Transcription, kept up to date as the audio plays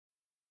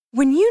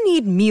When you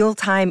need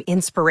mealtime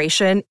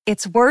inspiration,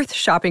 it's worth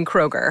shopping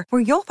Kroger,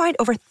 where you'll find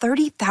over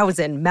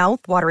 30,000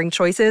 mouth-watering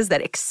choices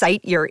that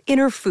excite your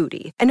inner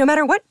foodie. And no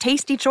matter what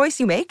tasty choice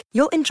you make,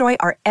 you'll enjoy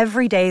our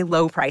everyday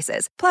low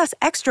prices, plus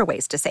extra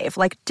ways to save,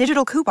 like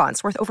digital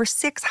coupons worth over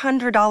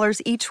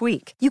 $600 each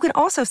week. You can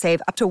also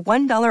save up to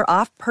 $1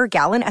 off per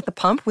gallon at the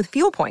pump with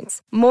fuel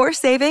points. More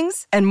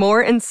savings and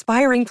more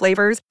inspiring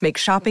flavors make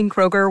shopping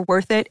Kroger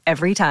worth it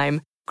every time.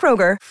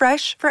 Kroger,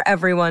 fresh for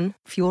everyone.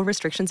 Fuel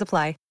restrictions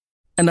apply.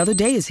 Another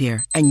day is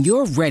here, and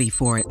you're ready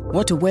for it.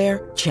 What to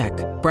wear? Check.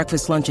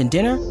 Breakfast, lunch, and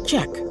dinner?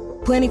 Check.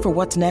 Planning for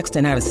what's next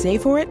and how to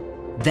save for it?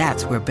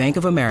 That's where Bank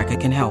of America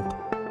can help.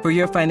 For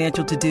your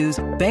financial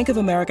to-dos, Bank of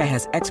America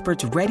has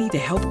experts ready to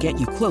help get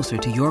you closer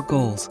to your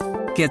goals.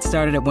 Get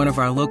started at one of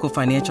our local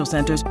financial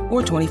centers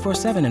or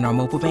 24/7 in our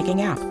mobile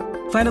banking app.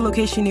 Find a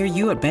location near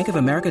you at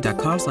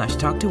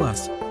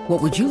bankofamerica.com/talktous.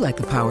 What would you like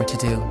the power to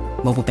do?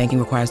 Mobile banking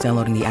requires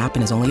downloading the app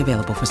and is only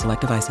available for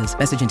select devices.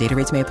 Message and data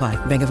rates may apply.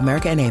 Bank of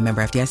America N.A.,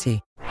 member FDIC.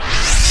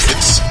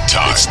 It's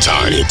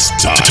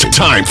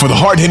time for the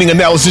hard-hitting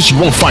analysis you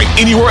won't find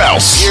anywhere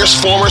else. Here's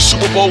former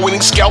Super Bowl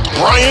winning scout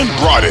Brian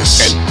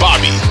Broaddus and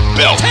Bobby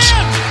Belt.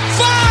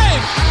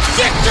 10-5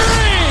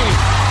 victory!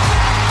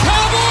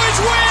 Cowboys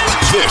win!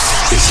 This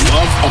is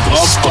Love of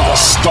the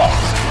Star.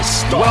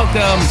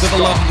 Welcome to the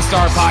Love of the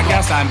Star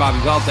podcast. I'm Bobby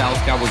Belt, Dallas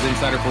Cowboys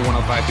insider for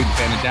 105 through the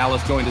Fan in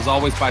Dallas, joined as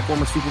always by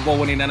former Super Bowl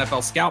winning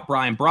NFL scout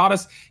Brian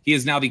Broaddus. He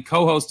is now the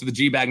co-host of the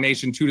G-Bag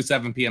Nation 2 to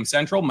 7 p.m.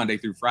 Central, Monday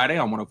through Friday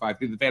on 105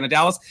 through the Fan in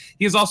Dallas.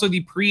 He is also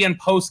the pre- and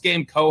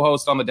post-game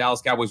co-host on the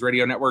Dallas Cowboys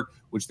radio network,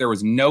 which there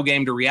was no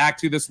game to react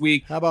to this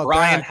week. How about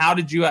Brian, that? how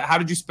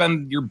did you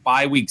spend your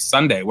bye week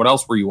Sunday? What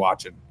else were you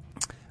watching?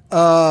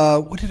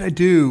 What did I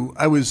do?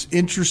 I was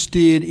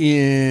interested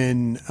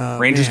in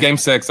Rangers game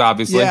 6,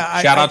 obviously.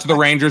 Yeah, Shout out to the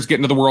Rangers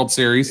getting to the World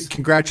Series.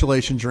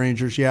 Congratulations,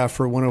 Rangers. Yeah,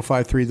 for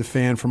 105.3 The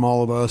Fan from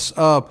all of us.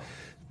 I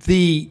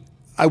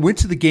went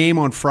to the game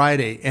on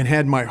Friday and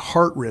had my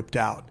heart ripped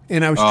out.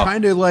 And I was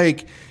trying to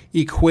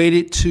equate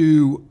it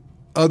to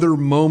other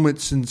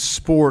moments in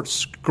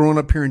sports growing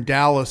up here in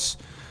Dallas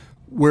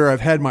where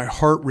I've had my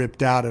heart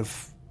ripped out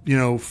of,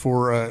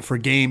 for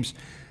games.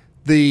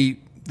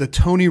 The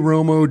Tony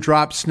Romo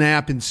drop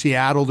snap in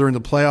Seattle during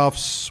the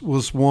playoffs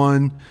was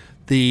one.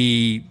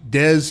 The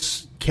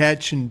Dez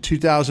catch in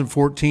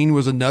 2014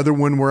 was another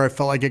one where I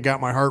felt like it got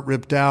my heart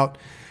ripped out.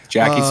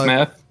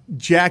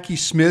 Jackie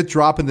Smith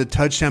dropping the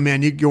touchdown.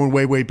 Man, you're going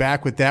way, way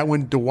back with that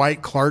one.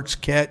 Dwight Clark's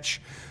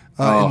catch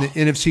in the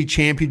NFC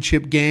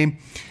Championship game.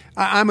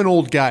 I'm an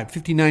old guy,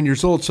 59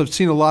 years old, so I've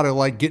seen a lot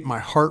of getting my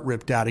heart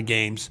ripped out of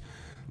games.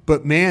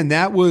 But, man,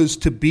 that was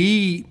to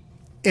be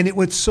 – and it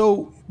was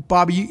so –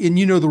 Bobby, and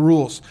you know the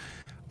rules.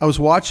 I was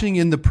watching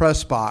in the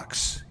press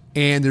box,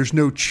 and there's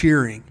no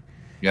cheering.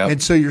 Yep.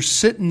 And so you're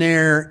sitting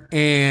there,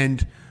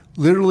 and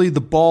literally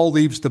the ball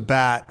leaves the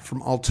bat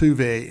from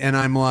Altuve, and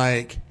I'm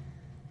like,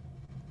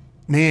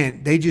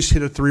 man, they just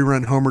hit a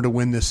 3-run homer to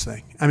win this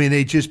thing. I mean,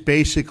 they just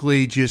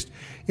basically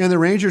the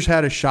Rangers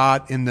had a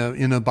shot in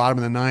the bottom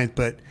of the ninth,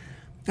 but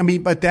I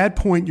mean, at that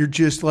point, you're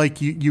just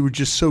you were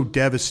just so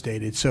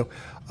devastated. So,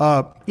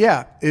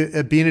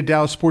 being a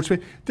Dallas sports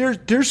fan,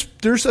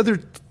 there's other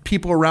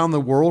people around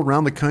the world,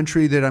 around the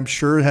country that I'm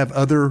sure have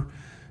other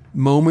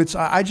moments.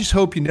 I just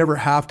hope you never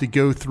have to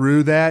go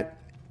through that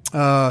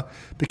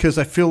because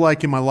I feel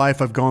like in my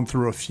life I've gone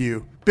through a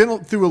few.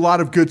 Been through a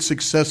lot of good,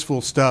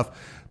 successful stuff,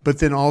 but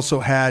then also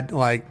had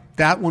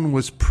that one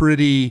was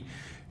pretty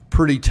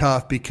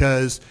tough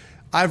because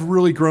I've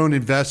really grown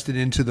invested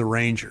into the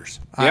Rangers.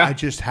 Yeah. I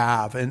just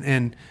have,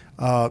 and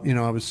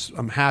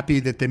I'm happy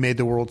that they made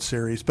the World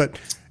Series, but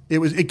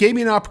it gave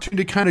me an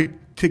opportunity to kind of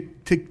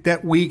take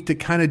that week to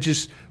kind of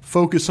just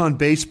focus on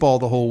baseball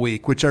the whole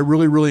week, which I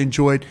really, really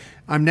enjoyed.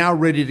 I'm now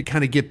ready to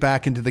kind of get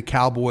back into the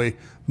Cowboy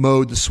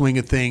mode, the swing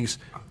of things.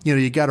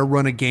 You got a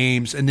run of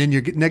games, and then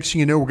next thing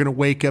you know, we're going to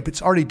wake up.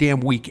 It's already damn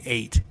week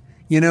 8,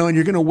 and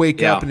you're going to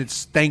wake up and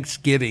it's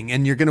Thanksgiving,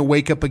 and you're going to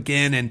wake up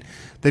again, and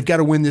they've got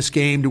to win this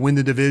game to win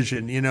the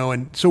division,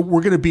 and so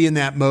we're going to be in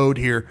that mode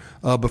here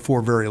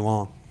before very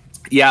long.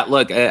 Yeah,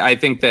 look, I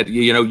think that,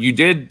 you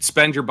did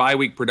spend your bye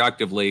week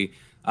productively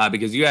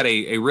because you had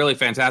a really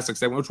fantastic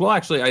segment, which we'll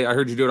actually, I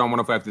heard you do it on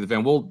 105 through the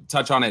Fan. We'll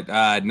touch on it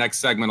next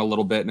segment a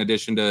little bit in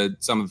addition to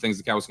some of the things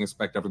the Cowboys can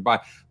expect after the bye.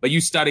 But you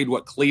studied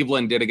what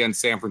Cleveland did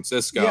against San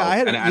Francisco,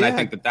 I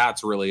think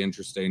that's really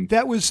interesting.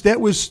 That was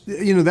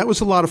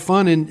a lot of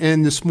fun.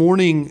 And this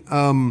morning,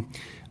 I'm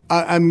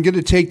going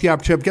to take the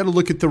opportunity. I've got to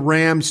look at the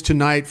Rams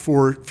tonight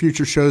for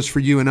future shows for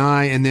you and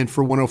I, and then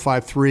for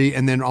 105.3,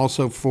 and then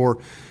also for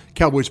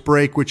Cowboys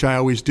Break, which I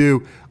always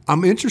do.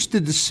 I'm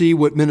interested to see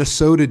what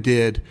Minnesota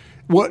did.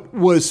 What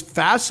was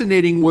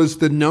fascinating was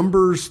the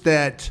numbers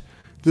the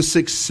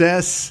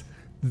success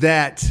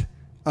that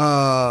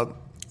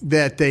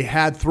they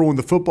had throwing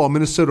the football.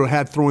 Minnesota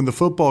had throwing the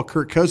football.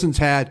 Kirk Cousins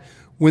had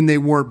when they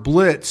weren't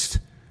blitzed.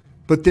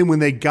 But then when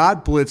they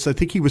got blitzed, I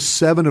think he was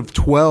 7 of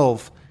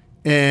 12.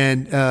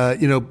 And,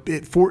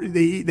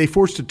 they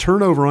forced a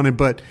turnover on him.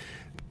 But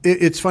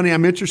it's funny.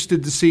 I'm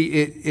interested to see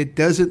it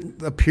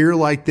doesn't appear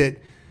like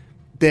that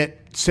that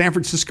San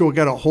Francisco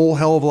got a whole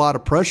hell of a lot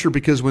of pressure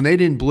because when they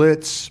didn't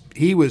blitz,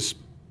 he was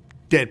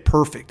dead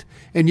perfect.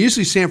 And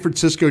usually San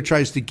Francisco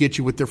tries to get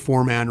you with their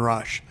 4-man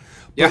rush.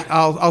 But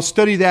I'll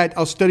study that.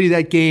 I'll study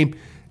that game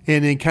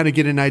and then kind of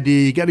get an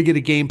idea. You got to get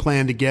a game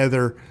plan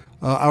together.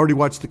 I already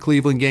watched the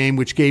Cleveland game,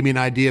 which gave me an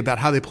idea about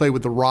how they play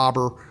with the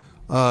robber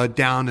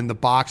down in the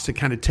box to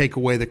kind of take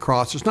away the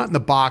crossers. Not in the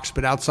box,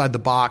 but outside the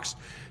box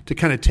to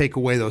kind of take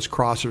away those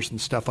crossers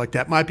and stuff like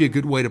that. Might be a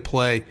good way to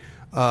play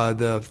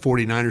the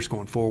 49ers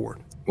going forward.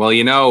 Well,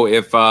 you know,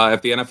 if the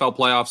NFL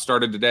playoffs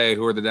started today,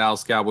 who are the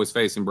Dallas Cowboys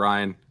facing,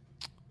 Brian?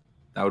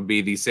 That would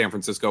be the San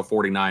Francisco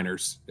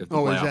 49ers if the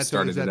playoffs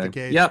started today. The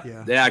case? Yep.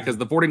 Yeah, because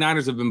the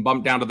 49ers have been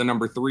bumped down to the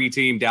number 3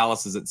 team.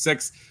 Dallas is at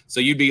 6.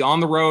 So you'd be on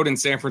the road in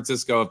San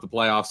Francisco if the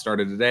playoffs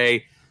started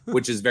today,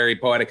 which is very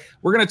poetic.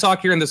 We're going to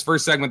talk here in this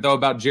first segment, though,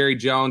 about Jerry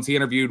Jones. He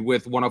interviewed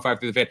with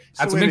 105 through the Fan.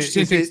 Had some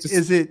interesting things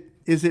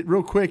Is it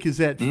real quick? Is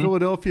that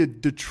Philadelphia,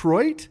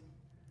 Detroit?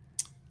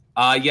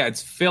 Yeah,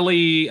 it's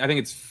Philly. I think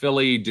it's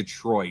Philly,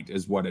 Detroit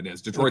is what it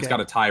is. Detroit's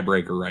got a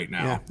tiebreaker right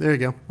now. Yeah, there you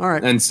go. All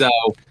right. And so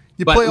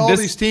you play all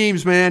these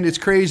teams, man. It's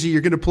crazy.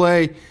 You're going to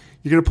play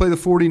the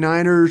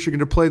 49ers. You're going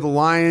to play the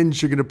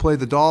Lions. You're going to play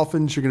the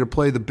Dolphins. You're going to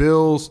play the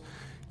Bills.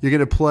 You're going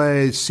to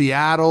play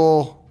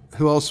Seattle.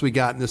 Who else we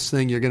got in this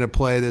thing you're going to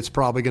play that's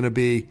probably going to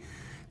be –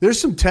 there's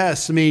some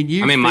tests. I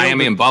mean,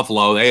 Miami and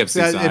Buffalo,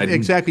 AFC side.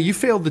 Exactly. You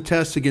failed the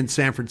test against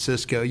San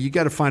Francisco. You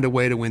got to find a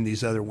way to win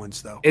these other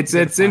ones, though. It's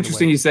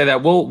interesting you say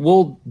that.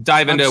 We'll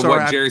dive into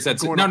what Jerry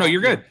said. No,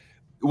 you're good.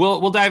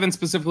 We'll dive in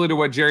specifically to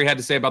what Jerry had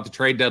to say about the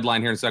trade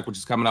deadline here in a sec, which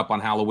is coming up on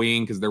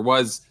Halloween, because there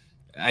was,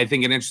 I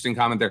think, an interesting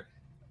comment there.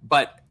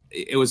 But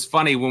it was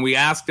funny when we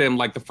asked him,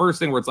 like, the first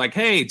thing where it's like,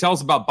 hey, tell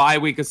us about bye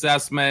week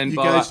assessment. You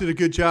guys did a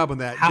good job on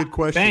that. Good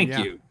question.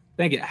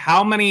 Thank you.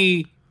 How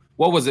many,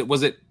 what was it?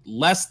 Was it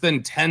less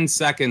than 10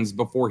 seconds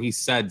before he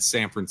said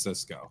San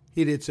Francisco?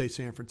 He did say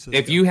San Francisco.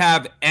 If you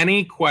have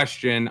any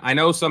question, I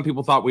know some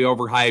people thought we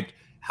overhyped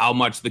how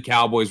much the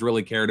Cowboys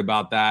really cared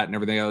about that and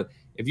everything else.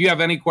 If you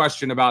have any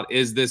question about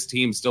is this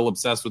team still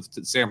obsessed with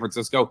San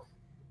Francisco,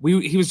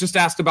 he was just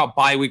asked about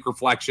bye week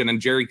reflection, and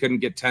Jerry couldn't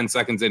get 10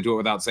 seconds into it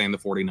without saying the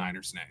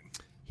 49ers name.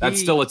 That's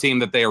still a team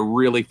that they are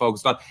really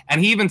focused on.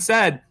 And he even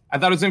said, I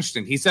thought it was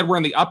interesting, he said we're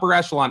in the upper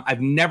echelon.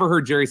 I've never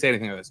heard Jerry say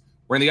anything like this.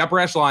 We're in the upper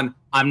echelon.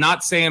 I'm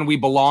not saying we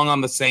belong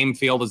on the same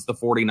field as the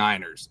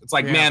 49ers. It's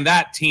like, man,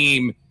 that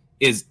team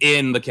is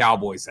in the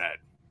Cowboys' head.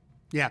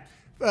 Yeah.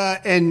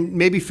 And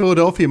maybe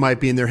Philadelphia might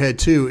be in their head,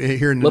 too,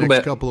 here in the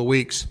next couple of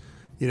weeks.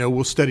 You know,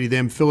 we'll study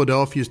them.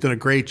 Philadelphia's done a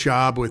great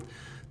job with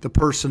the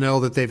personnel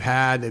that they've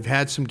had. They've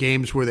had some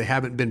games where they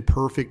haven't been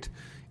perfect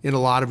in a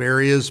lot of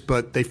areas,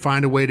 but they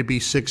find a way to be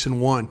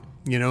 6-1.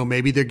 You know,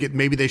 maybe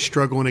they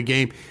struggle in a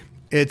game.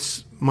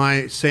 It's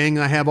my saying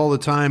I have all the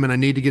time, and I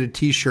need to get a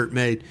T-shirt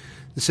made.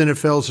 This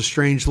NFL is a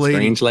strange lady.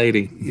 Strange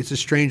lady. It's a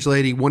strange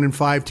lady. 1 in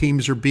 5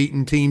 teams are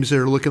beating teams that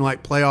are looking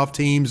like playoff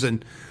teams,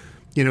 and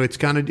you know it's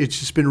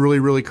just been really,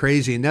 really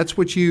crazy. And that's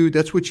what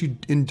you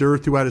endure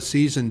throughout a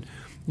season.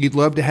 You'd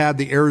love to have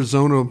the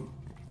Arizona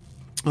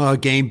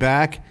game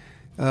back,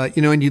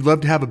 and you'd love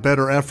to have a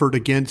better effort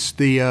against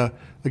the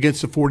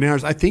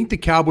 49ers. I think the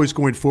Cowboys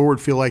going forward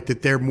feel like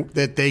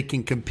that they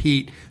can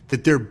compete,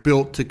 that they're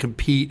built to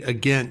compete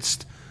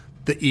against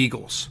the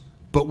Eagles.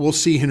 But we'll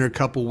see in a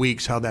couple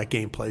weeks how that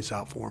game plays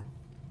out for them.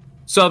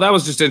 So that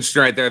was just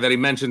interesting right there that he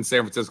mentioned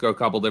San Francisco a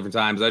couple different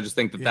times. I just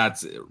think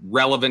that's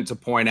relevant to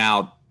point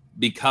out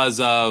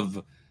because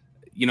of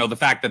the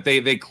fact that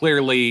they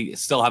clearly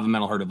still have a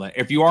mental hurdle.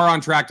 If you are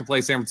on track to play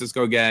San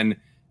Francisco again,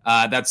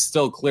 that's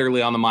still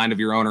clearly on the mind of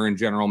your owner and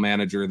general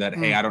manager that,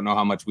 hey, I don't know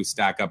how much we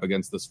stack up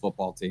against this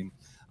football team.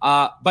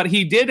 But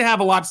he did have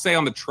a lot to say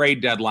on the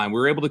trade deadline. We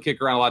were able to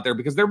kick around a lot there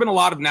because there have been a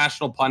lot of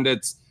national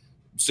pundits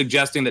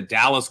suggesting that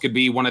Dallas could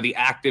be one of the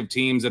active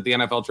teams at the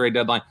NFL trade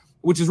deadline,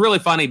 which is really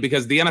funny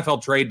because the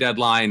NFL trade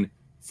deadline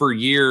for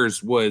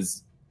years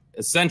was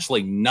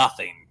essentially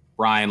nothing,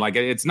 Brian. Like,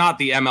 it's not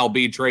the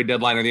MLB trade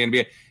deadline or the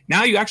NBA.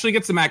 Now you actually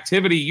get some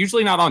activity,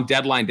 usually not on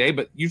deadline day,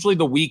 but usually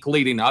the week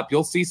leading up.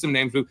 You'll see some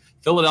names.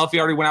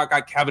 Philadelphia already went out,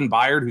 got Kevin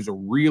Byard, who's a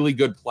really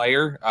good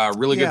player,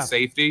 really good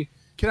safety.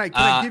 Can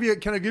I give you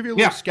a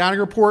little scouting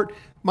report?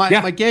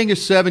 My gang of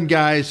 7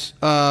 guys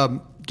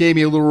gave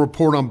me a little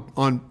report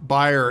on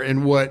Byard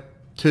and what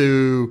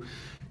to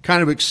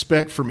kind of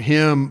expect from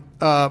him.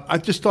 I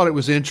just thought it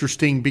was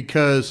interesting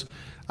because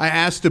I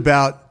asked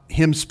about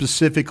him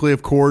specifically,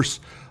 of course.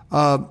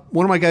 One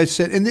of my guys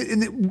said, and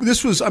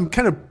this was, I'm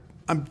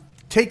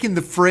taking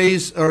the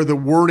phrase or the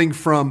wording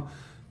from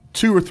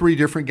 2 or 3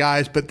 different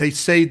guys, but they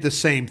say the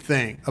same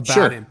thing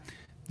about him.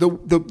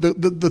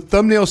 The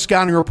thumbnail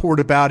scouting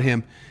report about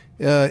him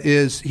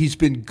is he's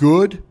been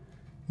good,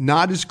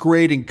 not as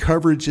great in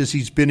coverage as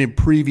he's been in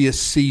previous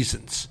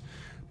seasons,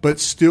 but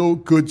still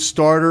good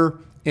starter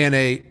and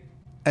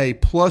a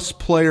plus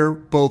player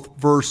both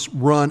versus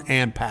run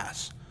and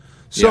pass.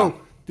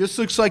 So this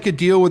looks like a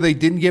deal where they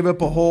didn't give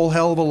up a whole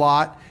hell of a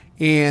lot,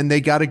 and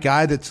they got a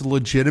guy that's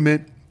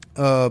legitimate,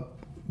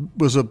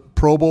 was a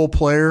Pro Bowl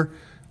player,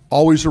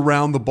 always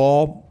around the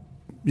ball,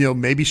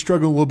 maybe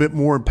struggling a little bit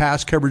more in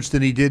pass coverage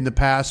than he did in the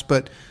past,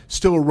 but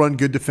still a run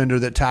good defender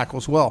that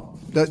tackles well.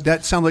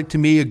 That sounds like to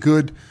me a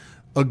good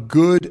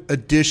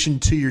addition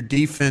to your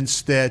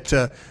defense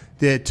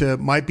that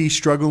might be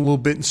struggling a little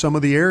bit in some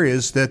of the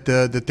areas that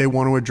they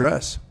want to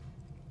address.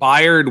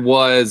 Byard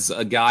was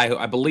a guy who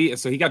I believe,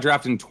 so he got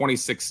drafted in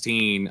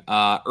 2016,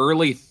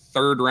 early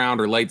third round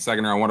or late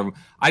second round, one of them.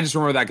 I just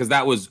remember that because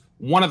that was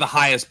one of the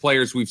highest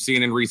players we've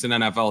seen in recent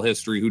NFL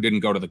history who didn't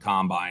go to the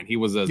combine. He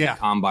was a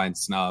combine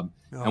snub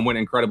and went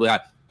incredibly high.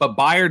 But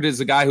Byard is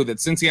a guy who, that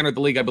since he entered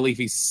the league, I believe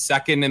he's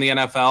second in the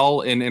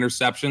NFL in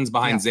interceptions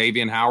behind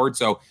Xavier Howard.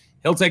 So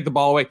he'll take the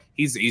ball away.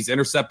 He's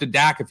intercepted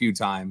Dak a few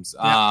times.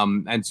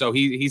 And so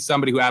he's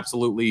somebody who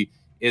absolutely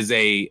is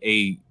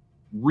a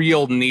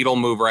real needle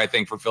mover, I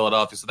think, for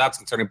Philadelphia. So that's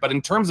concerning. But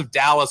in terms of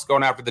Dallas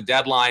going after the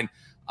deadline,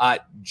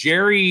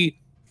 Jerry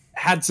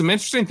had some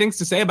interesting things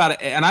to say about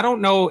it. And I don't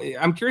know,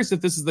 I'm curious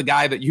if this is the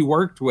guy that you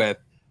worked with,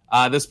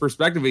 this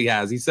perspective he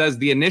has. He says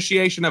the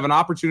initiation of an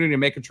opportunity to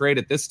make a trade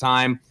at this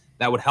time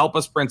that would help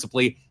us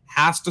principally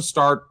has to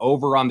start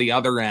over on the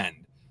other end.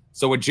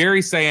 So what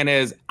Jerry's saying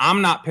is,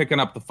 I'm not picking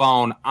up the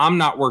phone. I'm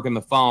not working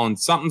the phone.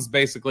 Something's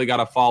basically got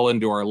to fall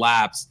into our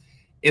laps.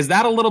 Is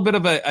that a little bit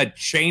of a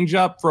change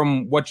up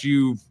from what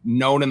you've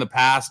known in the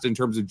past in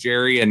terms of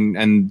Jerry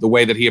and the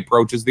way that he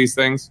approaches these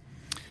things?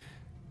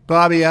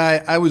 Bobby,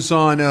 I was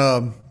on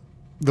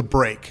the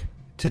break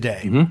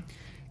today,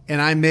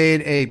 and I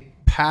made a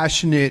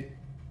passionate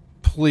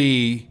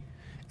plea.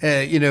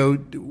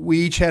 We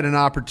each had an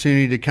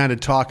opportunity to kind of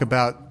talk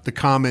about the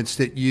comments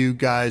that you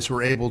guys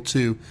were able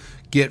to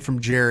get from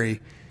Jerry.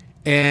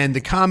 And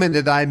the comment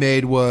that I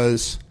made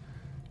was,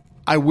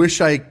 I wish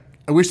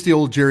the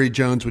old Jerry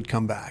Jones would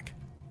come back.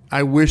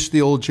 I wish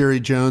the old Jerry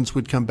Jones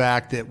would come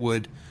back that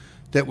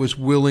was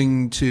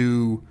willing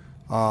to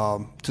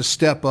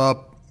step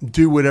up,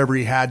 do whatever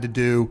he had to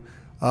do.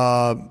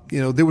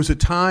 There was a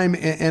time,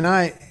 and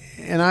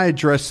I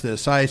addressed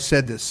this. I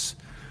said this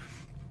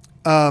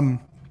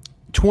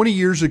 20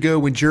 years ago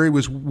when Jerry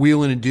was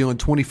wheeling and dealing.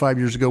 25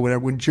 years ago, whatever.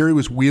 When Jerry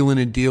was wheeling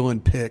and dealing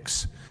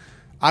picks,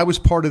 I was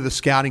part of the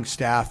scouting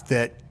staff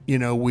that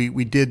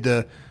we did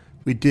the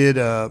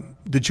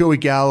Joey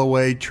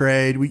Galloway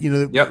trade.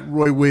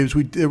 Roy Williams.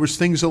 There was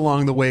things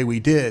along the way we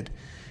did,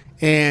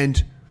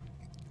 and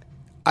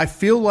I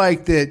feel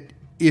like that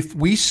if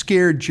we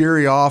scared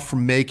Jerry off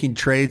from making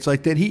trades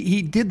like that,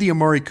 he did the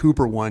Amari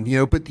Cooper one,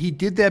 but he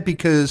did that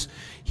because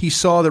he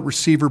saw that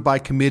receiver by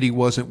committee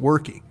wasn't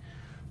working.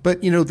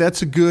 But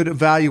that's a good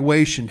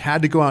evaluation.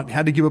 Had to go out,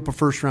 had to give up a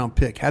first round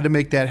pick, had to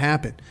make that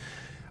happen.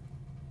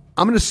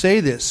 I'm going to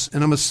say this,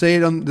 and I'm going to say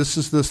it on. This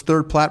is the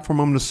third platform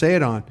I'm going to say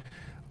it on.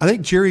 I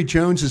think Jerry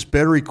Jones is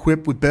better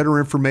equipped with better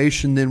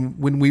information than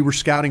when we were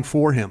scouting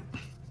for him.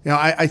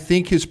 I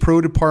think his pro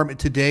department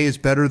today is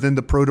better than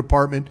the pro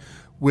department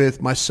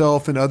with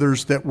myself and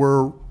others that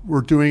were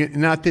doing it.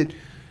 Not that,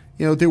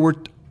 there were.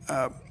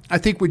 I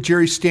think with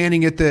Jerry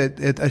standing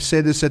I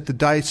said this at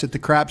the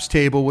craps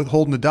table with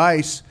holding the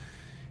dice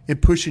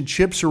and pushing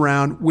chips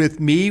around with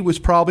me was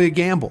probably a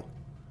gamble.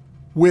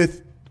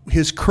 With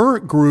his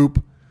current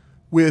group,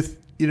 with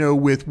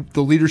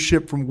the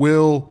leadership from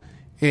Will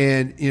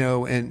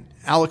and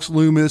Alex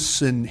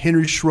Loomis and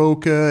Henry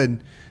Schroka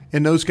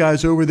and those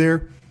guys over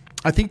there,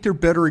 I think they're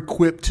better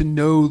equipped to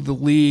know the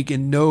league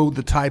and know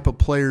the type of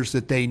players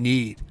that they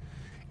need.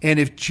 And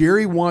if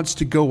Jerry wants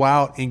to go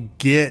out and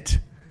get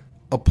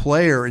a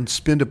player and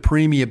spend a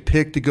premium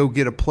pick to go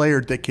get a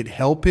player that could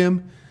help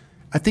him,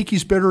 I think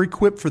he's better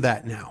equipped for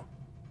that now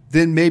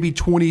than maybe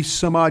 20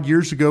 some odd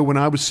years ago when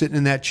I was sitting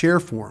in that chair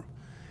for him.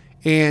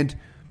 And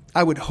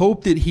I would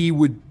hope that he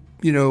would,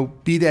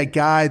 be that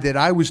guy that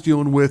I was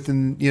dealing with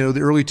in, the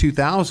early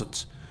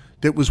 2000s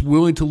that was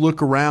willing to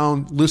look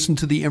around, listen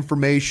to the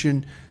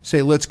information,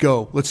 say, let's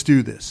go, let's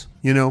do this.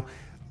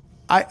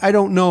 I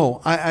don't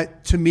know.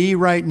 To me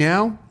right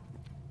now,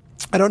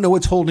 I don't know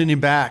what's holding him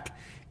back.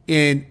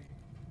 And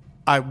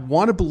I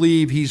want to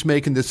believe he's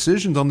making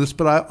decisions on this,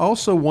 but I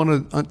also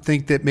want to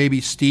think that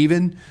maybe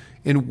Steven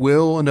and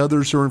Will and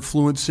others are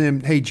influencing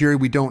him. Hey, Jerry,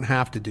 we don't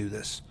have to do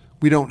this.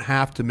 We don't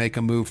have to make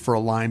a move for a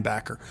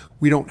linebacker.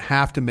 We don't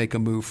have to make a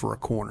move for a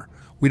corner.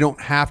 We don't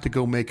have to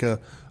go make a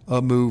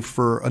move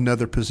for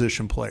another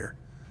position player.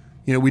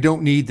 We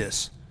don't need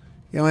this.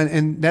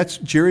 And that's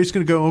Jerry's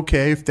going to go,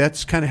 okay, if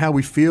that's kind of how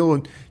we feel.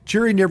 And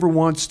Jerry never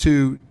wants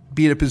to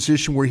be in a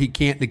position where he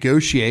can't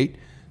negotiate.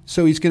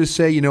 So he's going to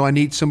say, I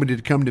need somebody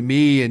to come to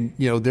me, and,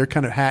 they're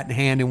kind of hat in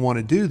hand and want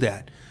to do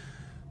that.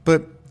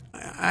 But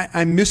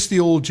I miss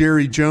the old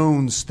Jerry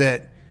Jones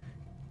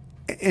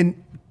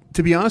and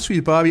to be honest with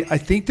you, Bobby, I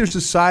think there's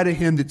a side of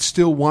him that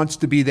still wants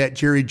to be that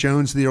Jerry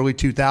Jones of the early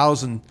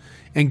 2000s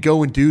and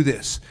go and do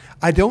this.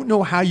 I don't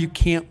know how you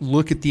can't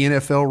look at the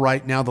NFL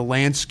right now, the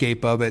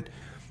landscape of it,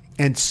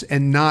 and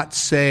not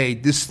say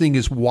this thing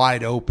is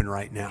wide open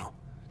right now.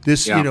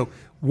 This,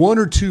 one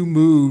or two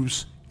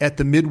moves at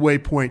the midway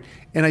point.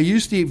 And I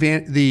used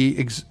the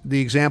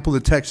example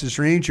of the Texas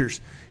Rangers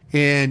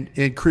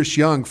and Chris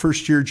Young,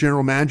 first-year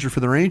general manager for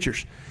the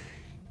Rangers.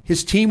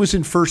 His team was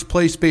in first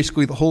place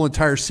basically the whole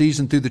entire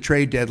season through the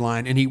trade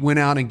deadline, and he went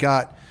out and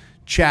got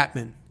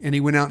Chapman, and he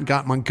went out and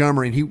got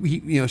Montgomery, and he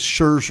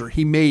Scherzer.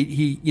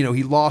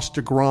 He lost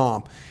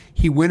DeGrom.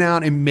 He went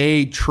out and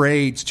made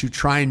trades to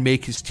try and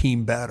make his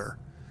team better.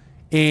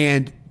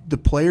 And the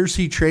players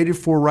he traded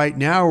for right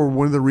now are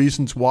one of the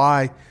reasons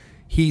why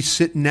he's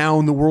sitting now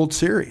in the World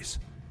Series,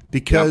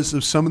 because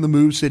of some of the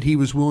moves that he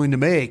was willing to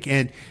make.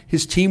 And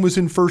his team was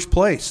in first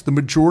place the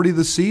majority of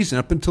the season,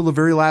 up until the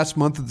very last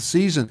month of the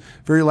season,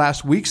 very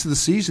last weeks of the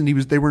season,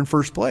 they were in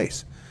first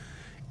place.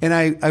 And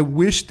I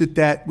wish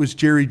that was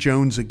Jerry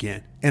Jones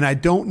again. And I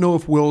don't know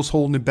if Will's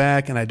holding it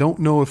back, and I don't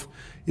know if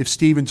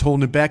Steven's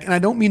holding it back. And I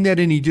don't mean that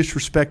any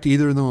disrespect to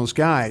either of those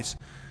guys.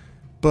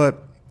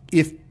 But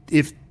if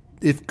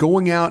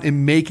going out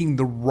and making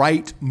the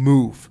right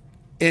move,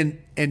 and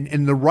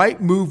the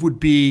right move would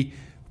be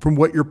from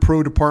what your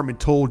pro department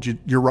told you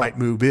your right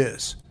move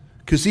is,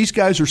 because these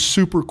guys are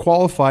super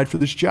qualified for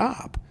this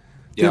job.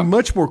 They're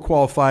much more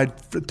qualified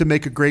to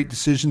make a great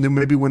decision than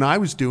maybe when I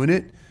was doing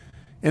it.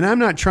 And I'm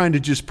not trying to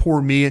just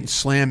pour me and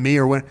slam me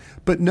or what,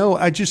 but no,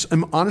 I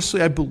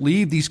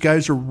believe these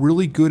guys are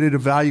really good at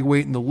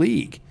evaluating the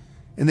league,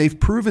 and they've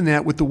proven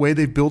that with the way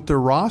they've built their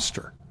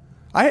roster.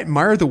 I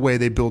admire the way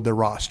they build their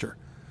roster,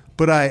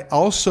 but I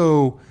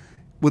also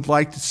would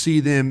like to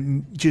see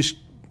them just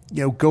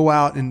go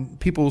out, and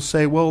people will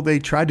say, well, they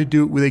tried to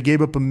do it where they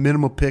gave up a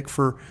minimum pick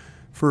for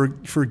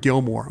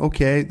Gilmore.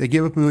 Okay. They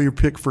gave up a million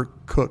pick for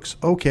Cooks.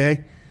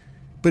 Okay.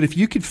 But if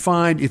you could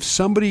find, if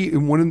somebody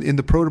in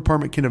the pro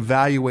department can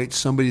evaluate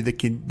somebody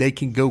they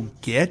can go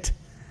get,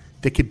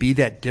 that could be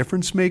that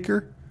difference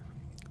maker,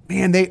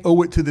 man, they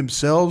owe it to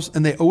themselves,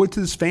 and they owe it to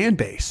this fan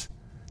base.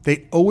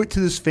 They owe it to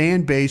this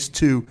fan base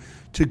to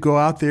go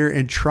out there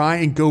and try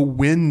and go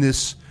win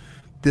this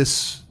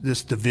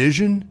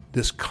division,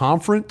 this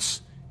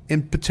conference,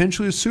 and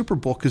potentially a Super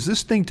Bowl, because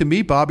this thing to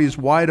me, Bobby, is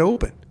wide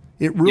open.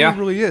 It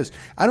really is.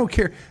 I don't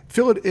care.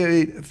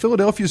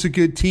 Philadelphia's a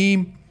good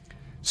team.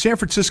 San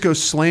Francisco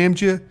slammed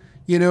you.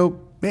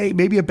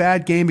 Maybe a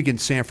bad game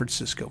against San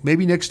Francisco.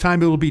 Maybe next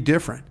time it'll be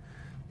different.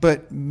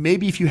 But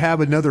maybe if you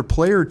have another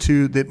player or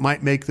two that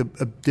might make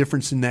a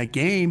difference in that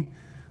game,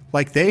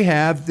 like they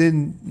have,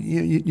 then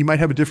you might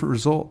have a different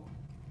result.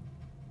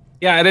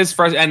 Yeah, it is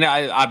frustrating.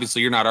 And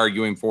obviously, you're not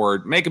arguing for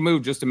make a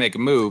move just to make a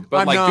move,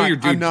 but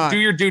do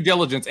your due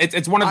diligence.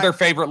 It's one of their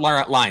favorite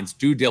lines: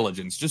 due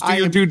diligence. Just do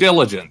your due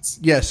diligence.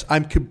 Yes,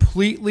 I'm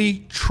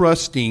completely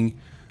trusting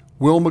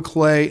Will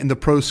McClay and the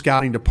pro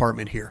scouting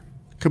department here.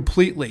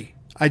 Completely.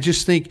 I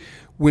just think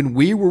when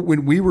we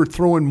were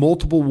throwing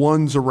multiple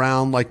ones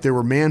around like they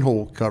were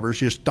manhole covers,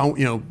 just don't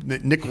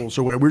nickels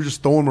or whatever, we were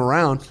just throwing them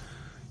around,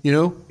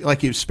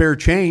 like it was spare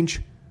change.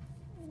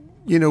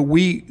 Jerry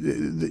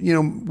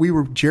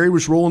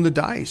was rolling the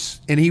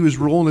dice, and he was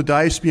rolling the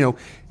dice.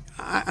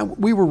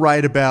 We were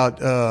right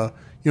about,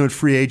 in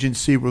free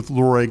agency with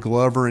Leroy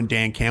Glover and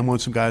Dan Campbell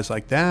and some guys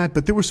like that,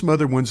 but there were some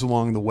other ones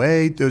along the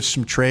way. There's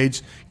some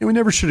trades. We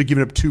never should have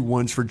given up 2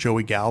 1s for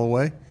Joey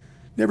Galloway.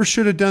 Never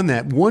should have done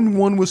that.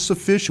 1-1 was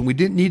sufficient. We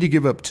didn't need to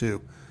give up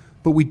 2,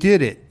 but we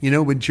did it,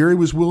 when Jerry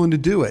was willing to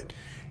do it.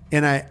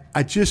 And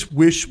I just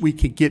wish we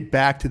could get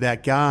back to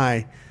that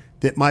guy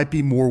that might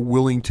be more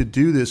willing to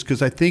do this,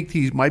 because I think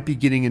he might be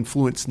getting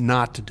influenced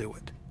not to do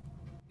it.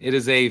 It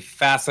is a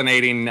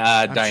fascinating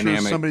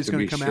dynamic. Sure somebody's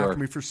going to come after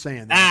me for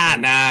saying that.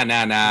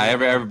 Nah.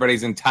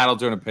 Everybody's entitled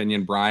to an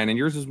opinion, Brian, and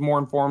yours is more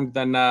informed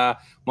than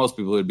most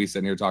people would be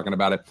sitting here talking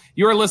about it.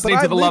 You are listening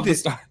to the Love the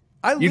Star.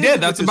 You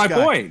did. That's my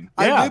point.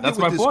 Yeah, that's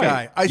my point.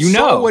 I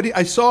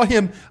saw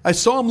him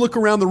look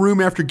around the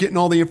room after getting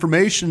all the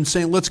information and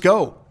saying, "Let's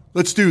go.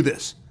 Let's do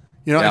this."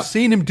 I've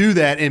seen him do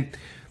that, and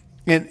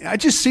I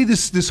just see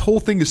this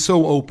whole thing is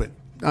so open.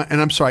 And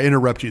I'm sorry, I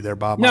interrupt you there,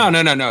 Bob. No.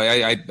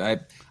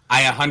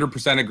 I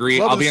 100%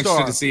 agree. I'll be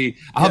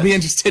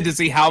interested to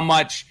see how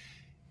much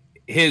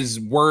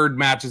his word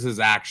matches his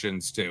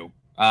actions too.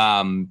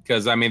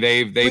 Because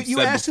they've but you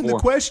said asked before. him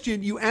the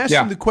question. You asked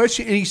him the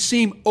question, and he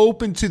seemed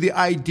open to the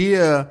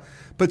idea.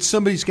 But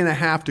somebody's going to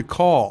have to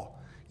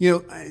call.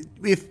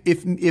 If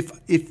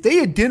they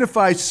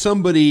identify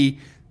somebody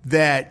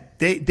that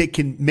they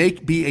can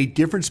be a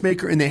difference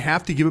maker, and they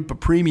have to give up a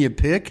premium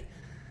pick,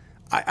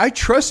 I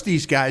trust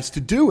these guys to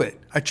do it.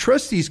 I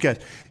trust these guys.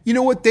 You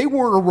know what? They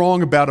weren't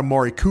wrong about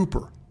Amari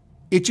Cooper.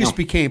 It just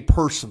became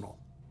personal.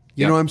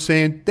 You know what I'm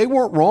saying? They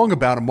weren't wrong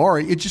about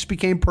Amari. It just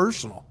became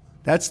personal.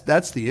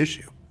 That's the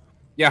issue.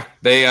 Yeah,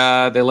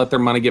 they let their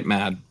money get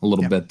mad a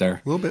little bit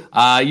there. A little bit.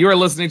 You are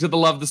listening to the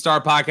Love the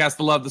Star podcast.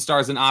 The Love the Star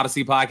is an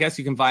Odyssey podcast.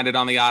 You can find it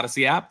on the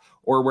Odyssey app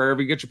or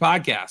wherever you get your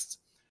podcasts.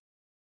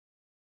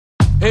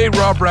 Hey,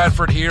 Rob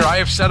Bradford here. I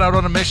have set out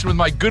on a mission with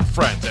my good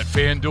friends at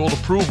FanDuel to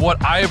prove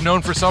what I have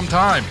known for some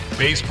time.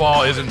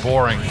 Baseball isn't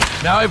boring.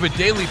 Now I have a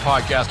daily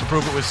podcast to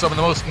prove it with some of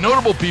the most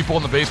notable people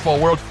in the baseball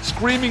world,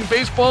 screaming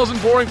baseball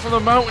isn't boring from the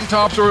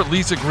mountaintops, or at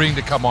least agreeing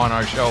to come on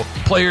our show.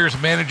 Players,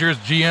 managers,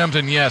 GMs,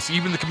 and yes,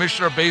 even the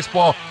commissioner of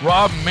baseball,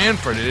 Rob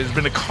Manfred. It has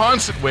been a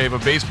constant wave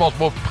of baseball's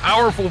most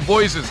powerful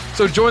voices.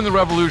 So join the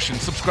revolution.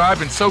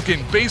 Subscribe and soak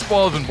in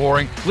Baseball Isn't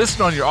Boring.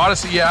 Listen on your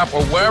Odyssey app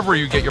or wherever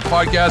you get your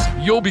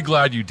podcast. You'll be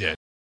glad you did.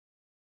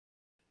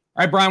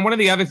 All right, Brian, one of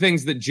the other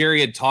things that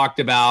Jerry had talked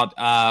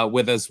about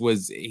with us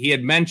was he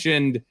had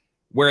mentioned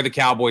where the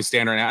Cowboys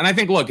stand right now. And I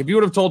think, look, if you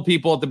would have told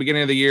people at the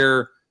beginning of the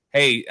year,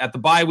 hey, at the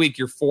bye week,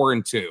 you're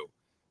 4-2,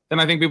 then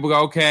I think people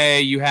go, okay,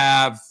 you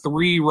have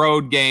 3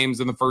 road games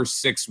in the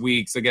first 6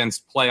 weeks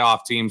against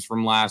playoff teams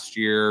from last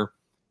year.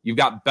 You've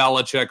got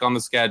Belichick on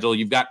the schedule.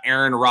 You've got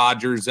Aaron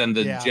Rodgers and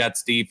the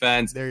Jets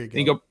defense. There you go. And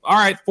you go, all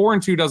right,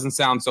 4-2 doesn't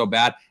sound so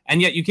bad.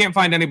 And yet you can't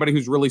find anybody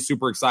who's really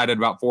super excited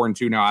about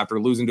 4-2 now after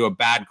losing to a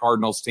bad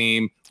Cardinals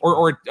team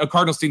or a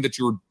Cardinals team that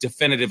you were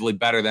definitively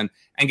better than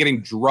and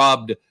getting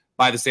drubbed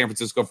by the San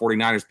Francisco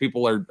 49ers.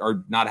 People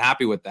are not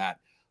happy with that.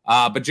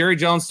 But Jerry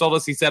Jones told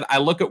us, he said, I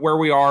look at where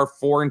we are,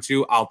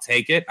 4-2. I'll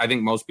take it. I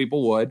think most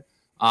people would.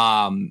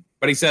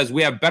 But he says,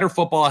 we have better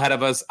football ahead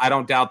of us. I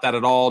don't doubt that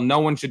at all. No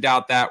one should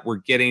doubt that. We're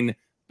getting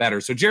better.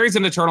 So Jerry's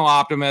an eternal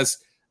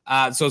optimist.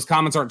 So his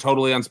comments aren't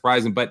totally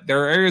unsurprising, but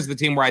there are areas of the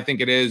team where I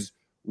think it is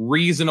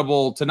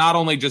reasonable to not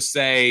only just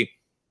say,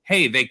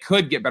 hey, they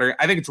could get better.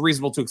 I think it's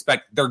reasonable to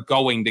expect they're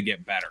going to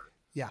get better.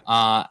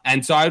 Yeah.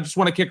 And so I just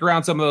want to kick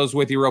around some of those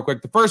with you real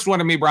quick. The first one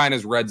to me, Brian,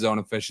 is red zone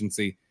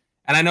efficiency.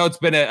 And I know it's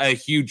been a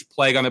huge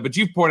plague on it, but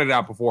you've pointed it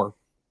out before.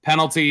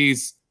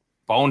 Penalties,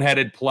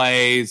 boneheaded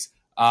plays,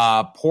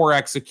 poor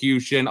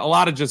execution, a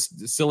lot of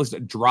just silly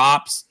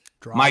drops.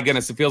 My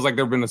goodness, it feels like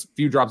there have been a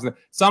few drops.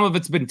 Some of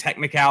it's been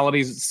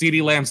technicalities.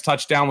 CeeDee Lamb's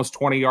touchdown was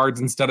 20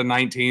 yards instead of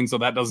 19, so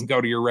that doesn't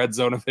go to your red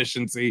zone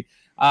efficiency.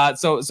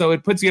 So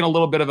it puts you in a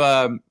little bit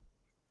of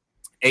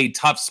a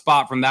tough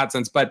spot from that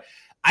sense. But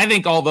I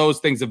think all those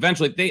things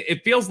eventually,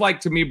 it feels like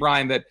to me,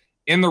 Brian, that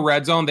in the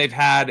red zone, they've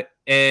had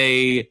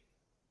a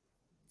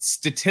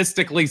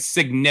statistically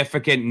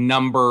significant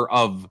number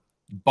of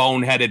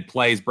boneheaded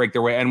plays break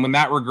their way. And when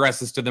that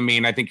regresses to the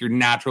mean, I think you're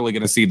naturally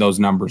going to see those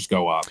numbers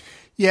go up.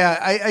 Yeah,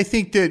 I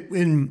think that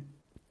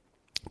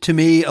to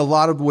me, a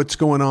lot of what's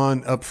going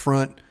on up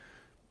front,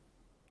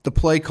 the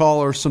play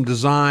caller, some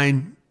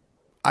design,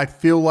 I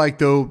feel like,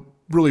 though,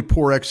 really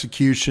poor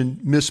execution,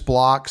 missed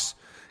blocks,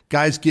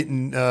 guys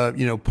getting,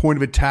 point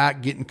of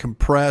attack, getting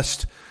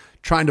compressed,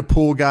 trying to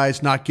pull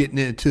guys, not getting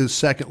it to the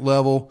second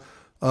level,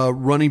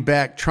 running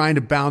back, trying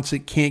to bounce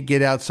it, can't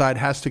get outside,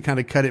 has to kind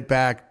of cut it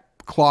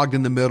back, clogged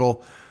in the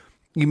middle.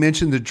 You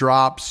mentioned the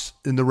drops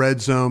in the red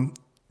zone.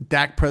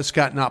 Dak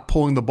Prescott not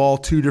pulling the ball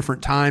 2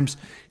 different times.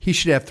 He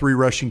should have 3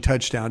 rushing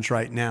touchdowns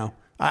right now.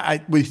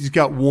 He's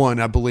got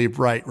 1, I believe,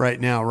 right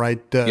now, right?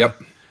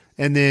 Yep.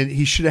 And then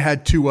he should have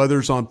had 2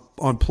 others on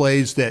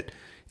plays that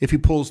if he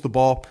pulls the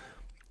ball,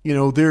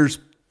 there's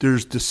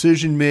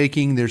decision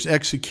making, there's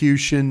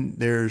execution,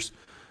 there's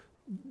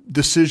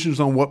decisions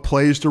on what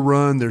plays to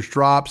run, there's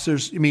drops,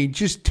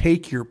 just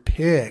take your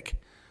pick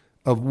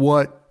of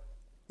what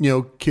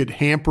could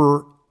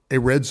hamper a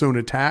red zone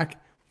attack,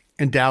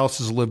 and Dallas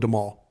has lived them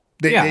all.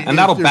 And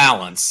that'll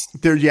balance.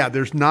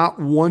 There's not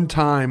one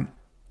time,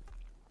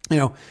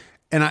 and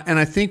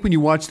I think when you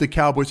watch the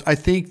Cowboys, I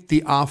think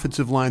the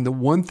offensive line, the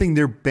one thing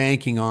they're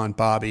banking on,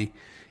 Bobby,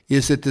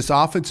 is that this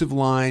offensive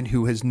line,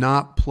 who has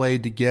not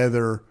played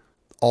together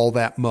all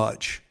that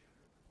much,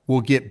 will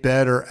get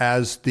better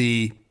as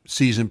the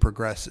season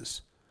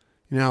progresses.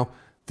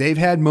 They've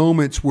had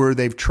moments where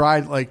they've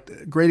tried, like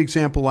a great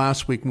example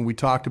last week when we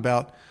talked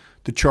about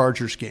the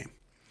Chargers game.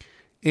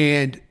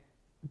 And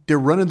they're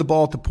running the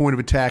ball at the point of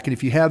attack. And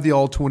if you have the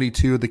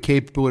all-22, the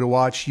capability to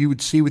watch, you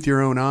would see with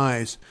your own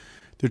eyes,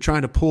 they're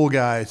trying to pull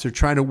guys. They're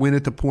trying to win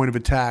at the point of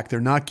attack. They're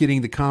not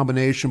getting the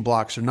combination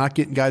blocks. They're not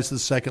getting guys to the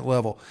second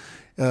level.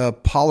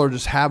 Pollard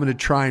is having to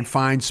try and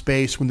find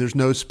space when there's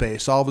no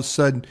space. All of a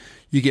sudden,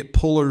 you get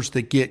pullers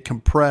that get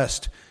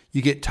compressed.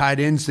 You get tight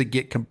ends that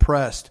get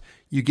compressed.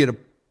 You get a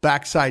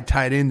backside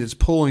tight end that's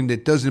pulling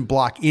that doesn't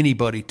block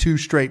anybody 2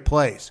 straight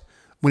plays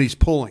when he's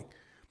pulling.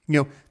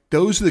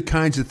 Those are the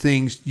kinds of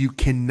things you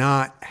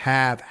cannot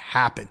have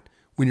happen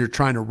when you're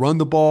trying to run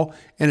the ball,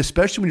 and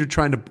especially when you're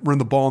trying to run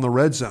the ball in the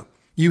red zone.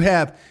 You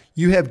have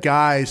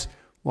guys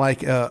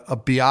like a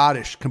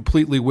Biotish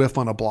completely whiff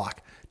on a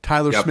block.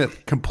 Tyler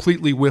Smith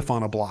completely whiff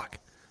on a block.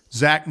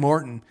 Zach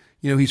Martin,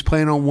 he's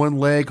playing on one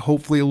leg,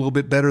 hopefully a little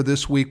bit better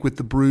this week with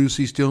the bruise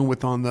he's dealing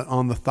with on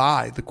the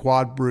thigh, the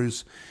quad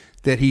bruise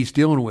that he's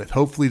dealing with.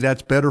 Hopefully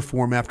that's better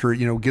for him after,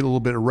 get a little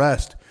bit of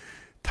rest.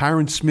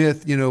 Tyron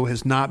Smith,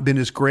 has not been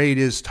as great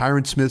as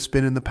Tyron Smith's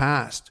been in the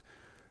past.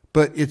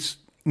 But it's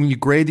when you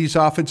grade these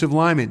offensive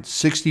linemen,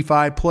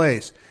 65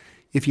 plays.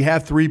 If you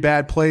have 3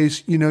 bad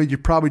plays,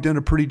 you've probably done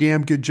a pretty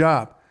damn good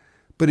job.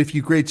 But if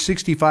you grade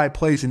 65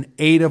 plays and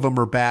 8 of them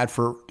are bad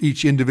for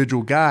each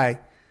individual guy,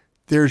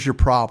 there's your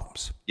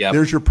problems. Yep.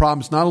 There's your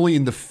problems not only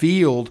in the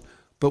field,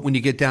 but when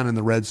you get down in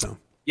the red zone.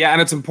 Yeah,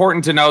 and it's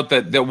important to note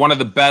that one of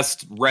the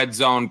best red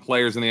zone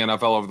players in the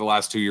NFL over the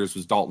last 2 years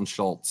was Dalton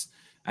Schultz.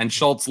 And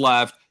Schultz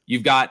left.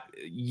 You've got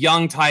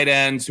young tight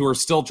ends who are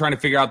still trying to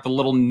figure out the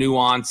little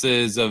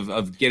nuances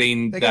of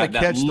getting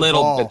that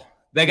little bit.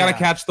 They got to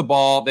catch the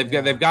ball. They've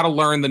got to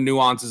learn the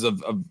nuances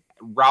of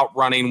route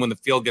running when the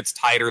field gets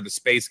tighter, the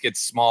space gets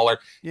smaller.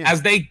 Yeah.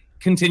 As they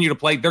continue to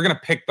play, they're going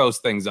to pick those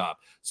things up.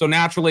 So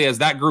naturally, as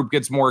that group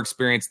gets more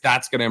experience,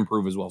 that's going to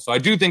improve as well. So I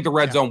do think the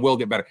red zone will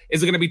get better.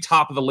 Is it going to be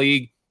top of the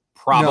league?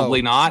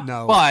 Probably not.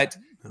 But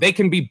they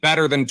can be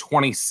better than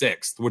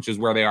 26th, which is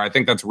where they are. I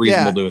think that's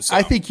reasonable to assume.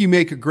 I think you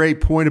make a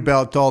great point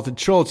about Dalton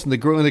Schultz. And the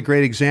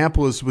great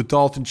example is with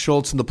Dalton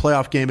Schultz in the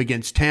playoff game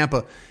against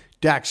Tampa.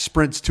 Dak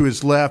sprints to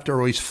his left,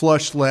 or he's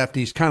flush left, and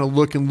he's kind of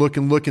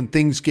looking.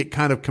 Things get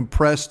kind of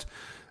compressed.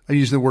 I'm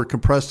using the word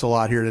compressed a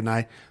lot here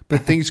tonight.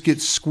 But things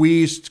get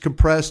squeezed,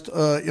 compressed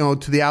to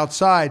the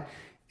outside.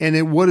 And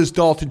then what does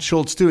Dalton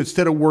Schultz do?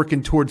 Instead of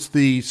working towards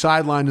the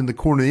sideline in the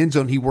corner of the end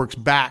zone, he works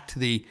back to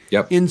the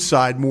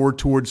inside, more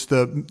towards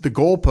the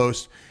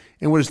goalpost.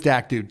 And what does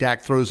Dak do?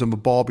 Dak throws him a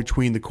ball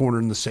between the corner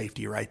and the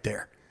safety right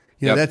there.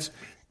 That's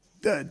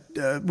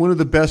one of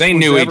the best. They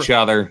knew each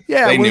other.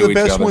 Yeah, one of the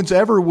best ones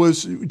ever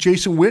was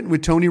Jason Witten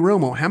with Tony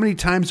Romo. How many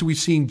times have we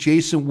seen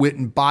Jason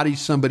Witten body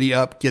somebody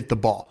up, get the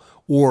ball,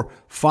 or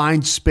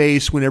find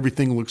space when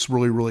everything looks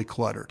really, really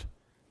cluttered?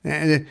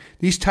 And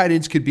these tight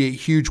ends could be a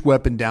huge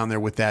weapon down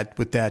there with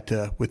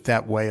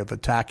that way of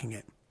attacking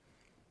it.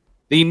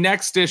 The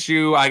next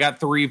issue, I got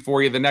 3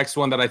 for you. The next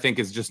one that I think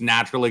is just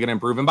naturally going to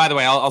improve. And by the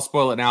way, I'll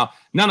spoil it now.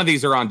 None of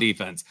these are on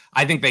defense.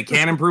 I think they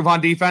can improve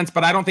on defense,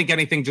 but I don't think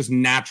anything just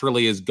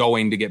naturally is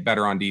going to get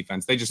better on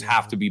defense. They just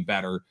have to be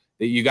better.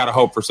 You got to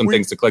hope for some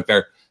things to click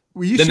there.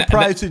 Were you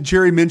surprised that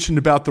Jerry mentioned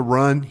about the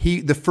run?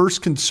 The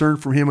first concern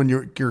from him on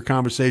your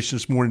conversation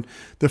this morning,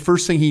 the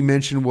first thing he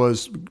mentioned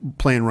was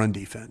playing run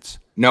defense.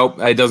 Nope,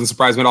 it doesn't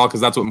surprise me at all because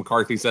that's what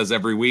McCarthy says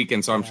every week,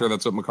 and so I'm sure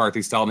that's what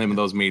McCarthy's telling him in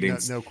those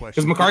meetings. No question.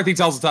 Because McCarthy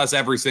tells it to us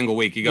every single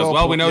week. He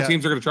goes, we know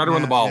teams are going to try to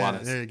run the ball on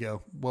us. There you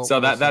go. Well, so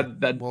that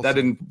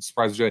didn't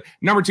surprise me.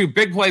 Number 2,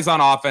 big plays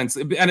on offense,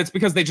 and it's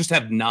because they just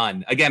have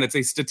none. Again, it's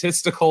a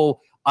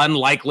statistical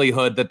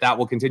unlikelihood that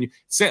will continue.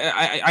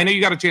 I know you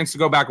got a chance to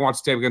go back and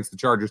watch the tape against the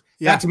Chargers.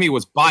 Yeah. That to me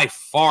was by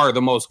far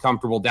the most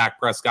comfortable Dak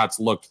Prescott's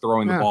looked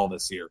throwing the ball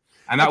this year.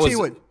 And that was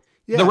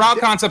the route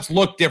concepts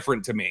looked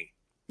different to me.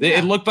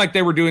 It looked like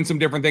they were doing some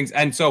different things.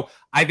 And so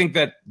I think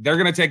that they're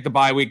going to take the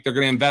bye week. They're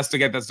going to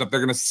investigate that stuff. They're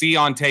going to see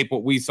on tape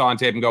what we saw on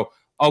tape and go,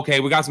 okay,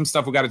 we got some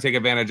stuff we got to take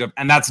advantage of.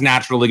 And that's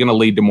naturally going to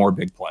lead to more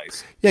big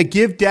plays. Yeah,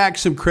 give Dak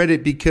some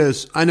credit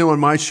because I know on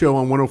my show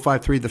on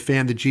 105.3 The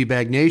Fan, the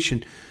G-Bag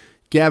Nation,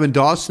 Gavin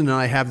Dawson and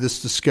I have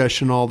this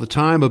discussion all the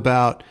time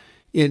about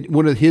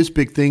one of his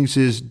big things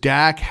is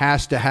Dak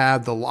has to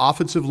have the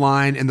offensive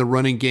line and the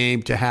running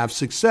game to have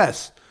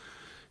success.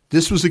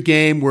 This was a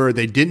game where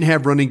they didn't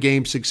have running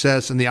game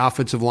success and the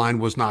offensive line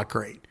was not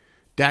great.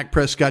 Dak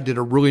Prescott did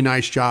a really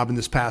nice job in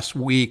this past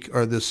week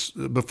or this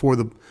before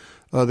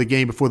the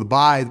game before the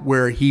bye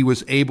where he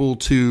was able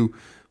to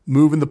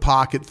move in the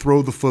pocket,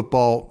 throw the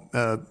football,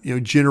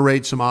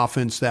 generate some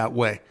offense that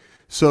way.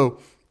 So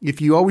if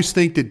you always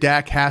think that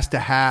Dak has to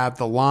have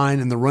the line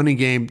and the running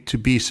game to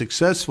be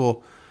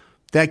successful,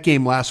 that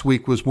game last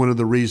week was one of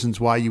the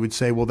reasons why you would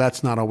say, well,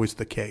 that's not always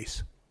the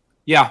case.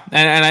 Yeah,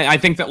 and I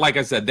think that, like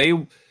I said,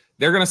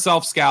 they're going to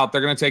self-scout.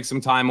 They're going to take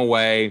some time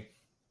away.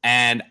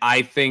 And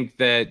I think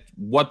that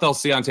what they'll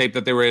see on tape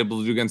that they were able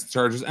to do against the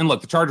Chargers, and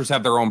look, the Chargers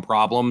have their own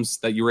problems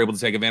that you were able to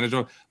take advantage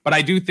of, but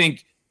I do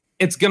think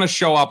it's going to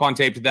show up on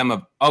tape to them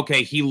of,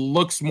 okay, he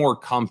looks more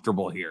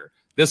comfortable here.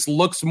 This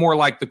looks more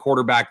like the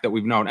quarterback that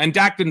we've known. And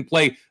Dak didn't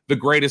play the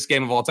greatest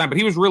game of all time, but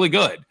he was really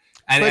good.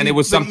 And it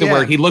was something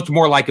where he looked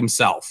more like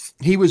himself.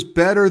 He was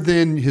better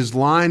than his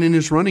line and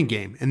his running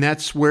game. And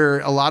that's where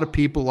a lot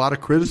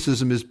of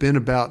criticism has been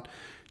about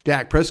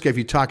Dak Prescott. If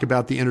you talk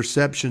about the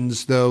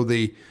interceptions, though,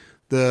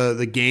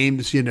 the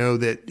games,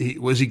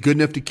 was he good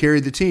enough to carry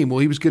the team? Well,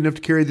 he was good enough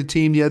to carry the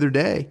team the other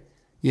day.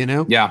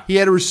 Yeah. He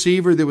had a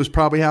receiver that was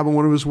probably having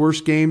one of his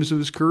worst games of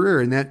his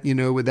career, and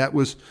that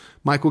was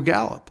Michael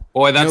Gallup.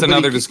 Boy, that's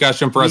another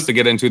discussion for us to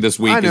get into this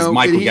week. Is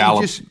Michael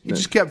Gallup? He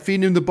just kept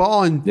feeding him the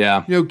ball, and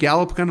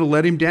Gallup kind of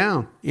let him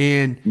down,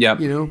 and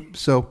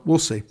so we'll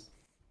see.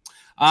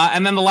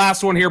 And then the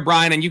last one here,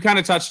 Brian, and you kind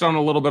of touched on it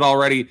a little bit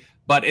already,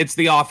 but it's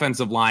the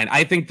offensive line.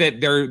 I think that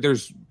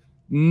there's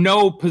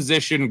no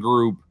position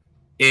group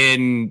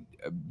in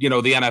the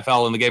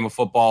NFL in the game of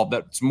football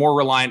that's more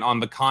reliant on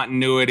the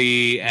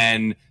continuity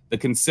and the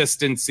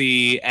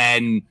consistency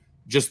and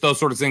just those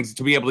sort of things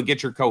to be able to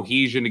get your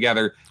cohesion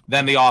together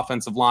than the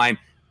offensive line.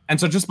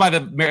 And so just by the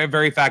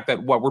very fact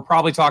that what we're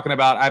probably talking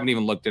about, I haven't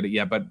even looked at it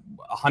yet, but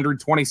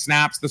 120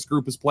 snaps this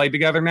group has played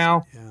together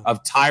now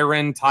of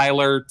Tyron,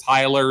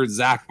 Tyler,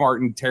 Zach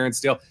Martin, Terrence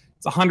Steele.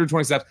 It's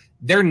 120 snaps.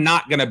 They're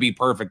not going to be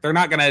perfect. They're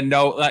not going to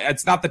know.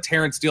 It's not the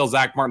Terrence Steele,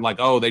 Zach Martin,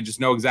 they just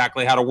know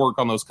exactly how to work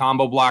on those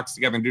combo blocks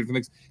together and do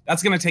different things.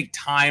 That's going to take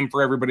time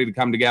for everybody to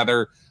come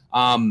together.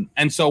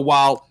 And so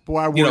while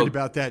I worried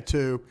about that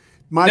too.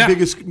 My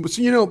biggest,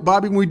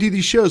 Bobby, when we do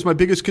these shows, my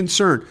biggest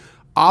concern,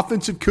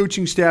 offensive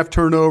coaching staff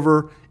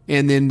turnover,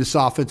 and then this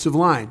offensive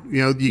line.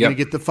 You're going to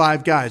get the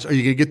 5 guys. Are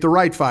you going to get the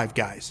right 5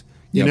 guys?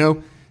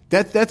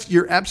 That's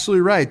you're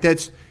absolutely right.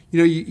 That's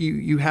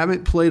you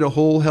haven't played a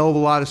whole hell of a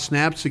lot of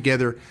snaps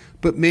together,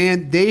 but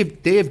man,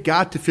 they have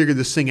got to figure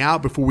this thing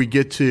out before we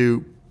get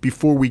to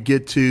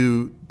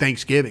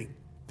Thanksgiving.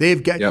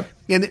 They've got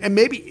and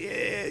maybe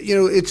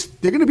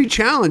they're going to be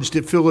challenged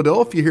at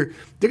Philadelphia here.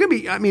 They're going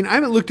to be. I mean, I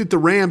haven't looked at the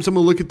Rams. I'm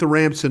going to look at the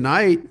Rams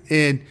tonight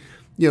and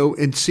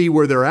see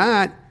where they're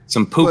at.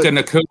 Some Puka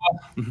Nacua.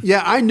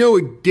 Yeah, I know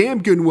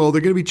damn good and well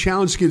they're going to be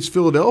challenged against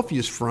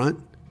Philadelphia's front.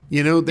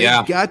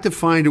 They've got to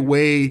find a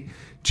way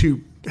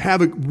to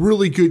have a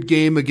really good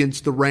game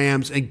against the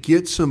Rams and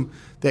get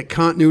that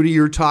continuity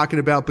you're talking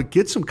about, but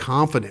get some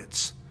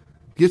confidence.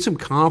 Get some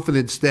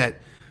confidence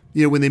that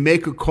when they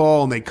make a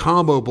call and they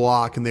combo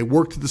block and they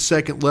work to the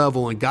second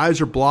level and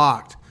guys are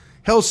blocked.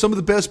 Hell, some of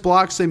the best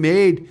blocks they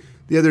made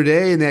the other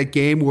day in that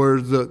game were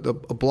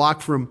a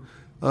block from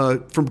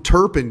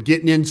Turpin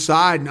getting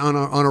inside on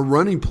a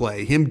running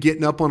play, him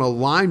getting up on a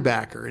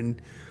linebacker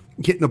and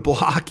getting a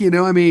block.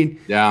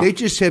 They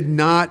just have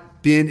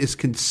not been as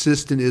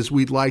consistent as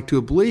we'd like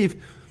to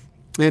believe.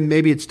 And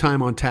maybe it's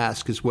time on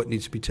task is what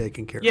needs to be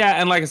taken care of. Yeah,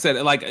 and like I said,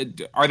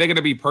 are they going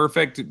to be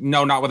perfect?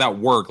 No, not without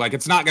work.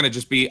 It's not going to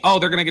just be, they're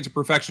going to get to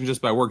perfection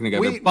just by working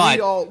together.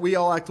 We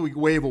all acted like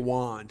wave a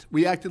wand.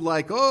 We acted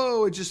like,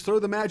 just throw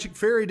the magic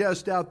fairy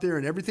dust out there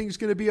and everything's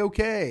going to be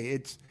okay.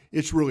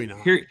 It's really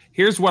not.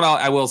 Here's what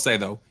I will say,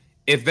 though.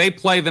 If they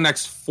play the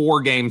next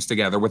 4 games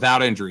together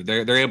without injury,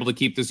 they're able to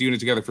keep this unit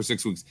together for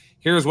 6 weeks.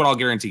 Here's what I'll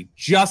guarantee.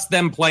 Just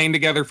them playing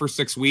together for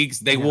 6 weeks,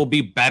 they will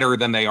be better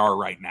than they are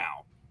right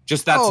now.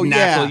 Just that's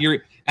natural.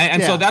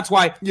 Yeah. So that's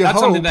why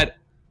something that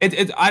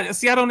I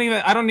don't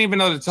even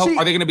know that.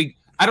 Are they going to be?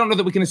 I don't know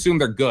that we can assume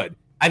they're good.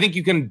 I think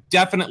you can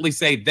definitely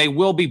say they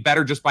will be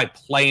better just by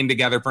playing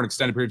together for an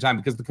extended period of time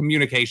because the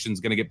communication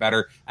is going to get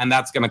better, and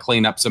that's going to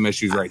clean up some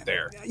issues right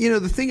there.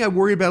 The thing I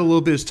worry about a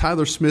little bit is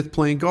Tyler Smith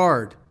playing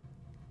guard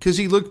because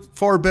he looked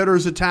far better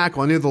as a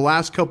tackle. I know the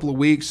last couple of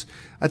weeks,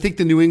 I think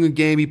the New England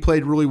game he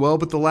played really well,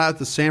 but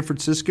the San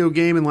Francisco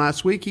game and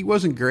last week he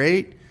wasn't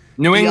great.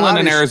 New England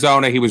and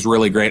Arizona, he was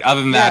really great.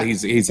 Other than that,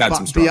 he's had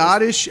some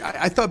struggles.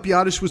 I thought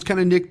Biotish was kind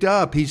of nicked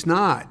up. He's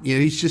not.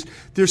 He's just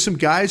there's some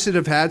guys that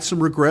have had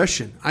some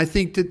regression. I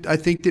think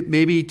that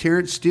maybe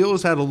Terrence Steele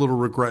has had a little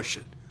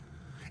regression.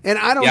 And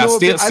I don't know.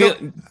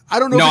 I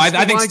don't know. No, if it's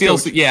I think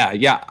Steele's.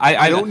 Yeah.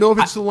 I don't know if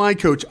it's the line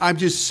coach. I'm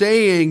just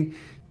saying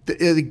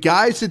the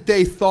guys that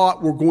they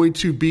thought were going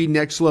to be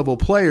next level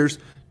players,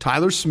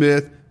 Tyler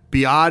Smith,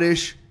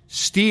 Biotish,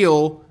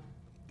 Steele,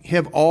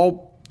 have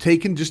all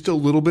taken just a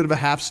little bit of a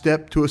half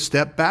step to a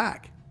step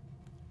back.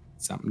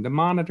 Something to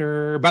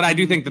monitor. But I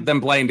do think that them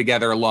playing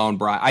together alone,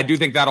 Brian, I do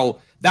think that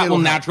will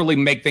naturally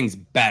make things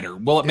better.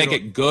 Will it make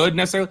it good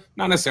necessarily?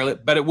 Not necessarily,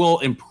 but it will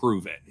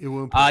improve it. It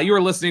will improve. You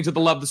are listening to the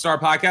Love the Star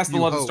podcast. The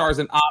Love the Star is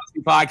an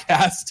Odyssey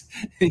podcast.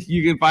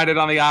 You can find it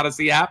on the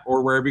Odyssey app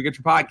or wherever you get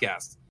your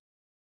podcasts.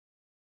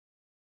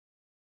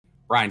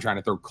 Brian trying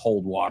to throw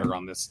cold water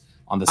on this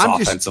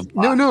offensive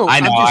line. No.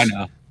 I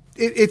know.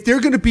 If they're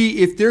going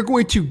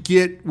to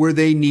get where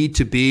they need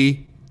to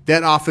be,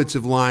 that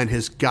offensive line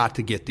has got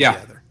to get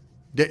together.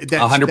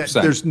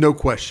 100%. There's no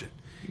question.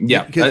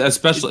 Yeah,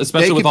 especially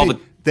with all the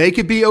they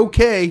could be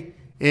okay,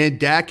 and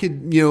Dak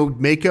could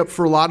make up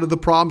for a lot of the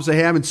problems they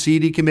have, and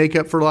CD can make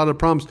up for a lot of the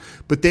problems.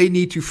 But they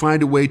need to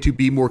find a way to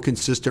be more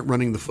consistent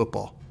running the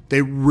football.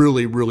 They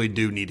really, really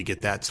do need to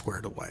get that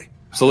squared away.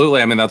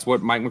 Absolutely. I mean, that's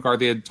what Mike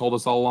McCarthy had told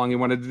us all along he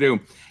wanted to do.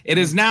 It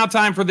is now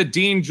time for the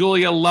Dean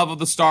Julia Love of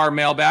the Star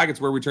mailbag.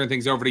 It's where we turn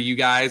things over to you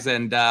guys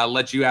and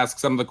let you ask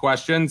some of the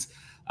questions.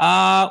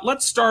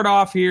 Let's start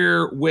off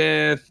here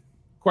with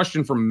a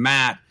question from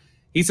Matt.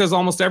 He says,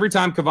 almost every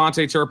time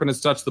Kevontae Turpin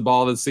has touched the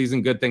ball this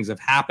season, good things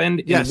have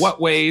happened. Yes. In what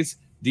ways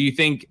do you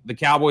think the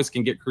Cowboys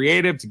can get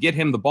creative to get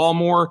him the ball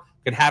more?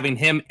 Could having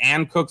him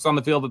and Cooks on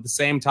the field at the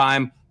same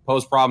time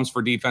pose problems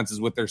for defenses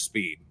with their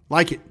speed?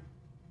 Like it.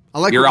 I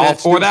like You're all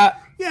for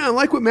that? Yeah, I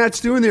like what Matt's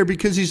doing there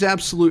because he's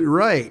absolutely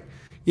right.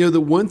 The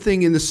one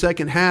thing in the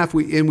second half,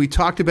 we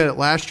talked about it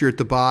last year at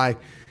the bye,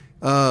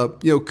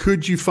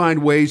 could you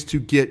find ways to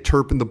get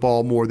Turpin the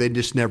ball more? They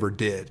just never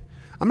did.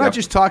 I'm not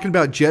just talking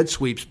about jet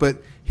sweeps,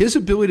 but his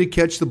ability to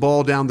catch the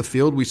ball down the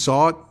field. We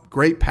saw it.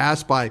 Great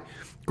pass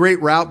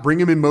great route, bring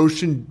him in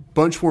motion,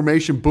 bunch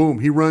formation, boom.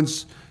 He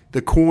runs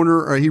the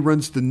corner or he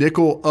runs the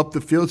nickel up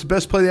the field. It's the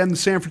best play they had in the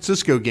San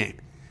Francisco game.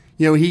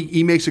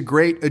 He makes a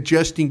great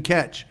adjusting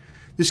catch.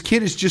 This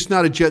kid is just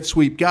not a jet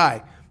sweep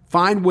guy.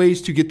 Find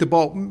ways to get the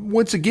ball.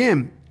 Once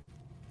again,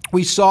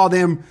 we saw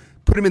them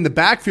put him in the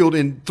backfield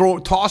and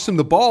toss him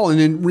the ball, and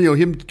then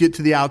him get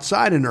to the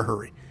outside in a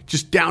hurry,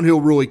 just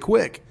downhill really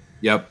quick.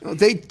 Yep.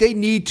 They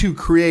need to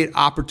create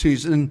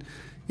opportunities, and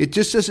it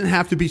just doesn't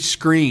have to be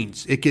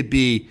screens. It could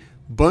be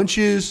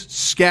bunches,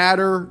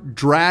 scatter,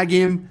 drag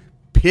him,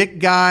 pick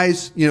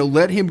guys.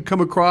 Let him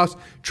come across.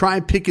 Try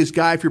and pick his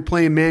guy if you're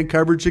playing man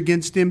coverage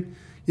against him.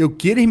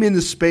 Get him in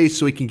the space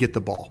so he can get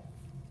the ball.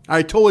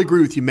 I totally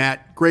agree with you,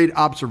 Matt. Great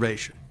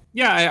observation.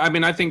 Yeah,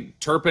 I think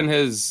Turpin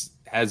has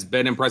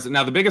been impressive.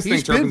 Now, the biggest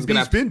thing Turpin's going to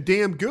have... He's been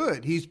damn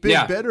good. He's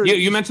been better.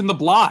 You mentioned the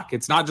block.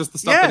 It's not just the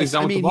stuff that he's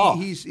done with the ball.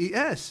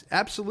 Yes,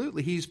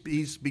 absolutely.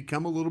 He's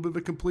become a little bit of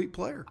a complete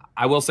player.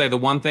 I will say the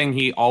one thing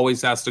he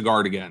always has to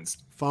guard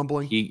against.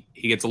 Fumbling. He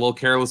gets a little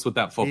careless with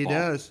that football. He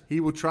does. He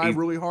will try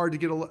really hard to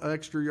get an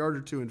extra yard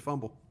or two and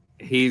fumble.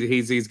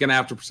 He's going to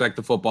have to protect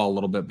the football a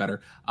little bit better.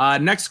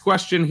 Next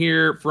question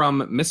here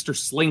from Mr.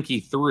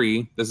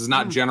 Slinky3. This is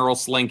not General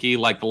Slinky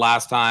like the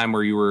last time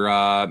where you were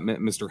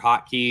Mr.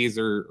 Hotkeys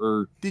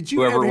or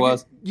whoever it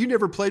was. You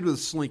never played with a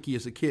Slinky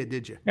as a kid,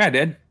 did you? Yeah, I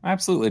did. I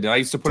absolutely did. I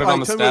used to put it on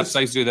the steps.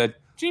 I used to do that.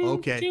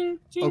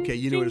 Okay,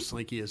 you know what a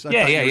Slinky is.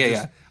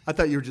 Yeah. I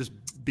thought you were just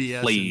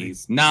BS.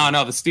 Please. No,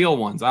 the steel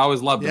ones. I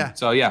always loved them.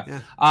 So,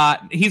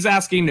 he's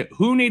asking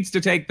who needs to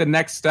take the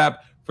next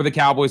step for the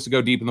Cowboys to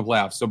go deep in the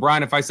playoffs. So,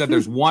 Brian, if I said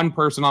there's one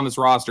person on this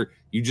roster,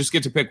 you just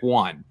get to pick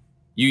one.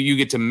 You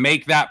get to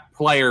make that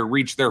player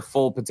reach their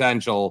full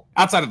potential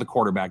outside of the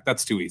quarterback.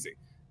 That's too easy.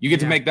 You get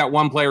to make that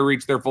one player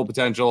reach their full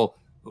potential.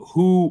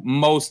 Who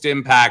most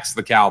impacts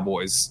the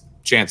Cowboys'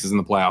 chances in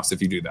the playoffs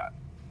if you do that?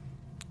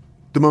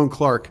 Damone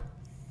Clark.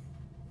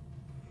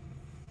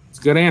 It's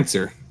a good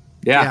answer.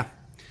 Yeah.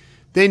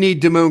 They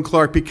need Damone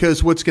Clark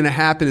because what's going to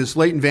happen is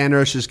Leighton Vander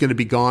Esch is going to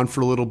be gone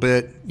for a little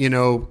bit.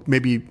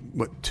 Maybe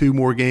 2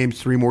 more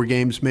games, 3 more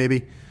games,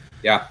 maybe.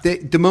 Yeah.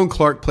 Damone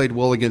Clark played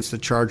well against the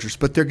Chargers,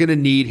 but they're going to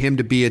need him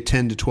to be a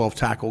 10 to 12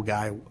 tackle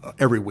guy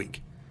every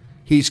week.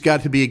 He's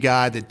got to be a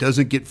guy that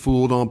doesn't get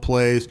fooled on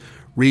plays,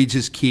 reads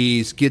his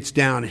keys, gets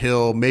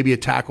downhill, maybe a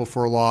tackle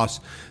for a loss.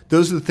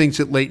 Those are the things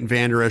that Leighton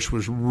Vander Esch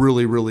was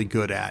really, really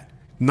good at.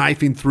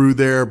 Knifing through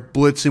there,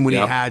 blitzing when he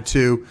had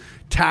to.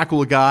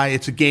 Tackle a guy,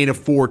 it's a gain of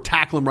 4.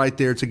 Tackle him right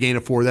there, it's a gain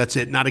of 4. That's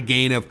it. Not a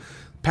gain of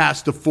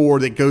past the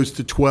 4 that goes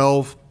to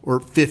 12 or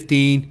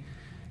 15.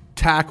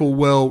 Tackle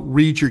well,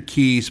 read your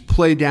keys,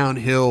 play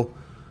downhill.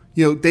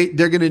 They're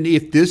going to,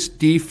 if this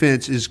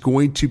defense is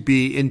going to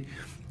be, and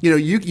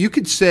you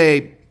could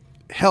say,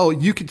 hell,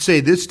 you could say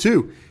this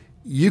too.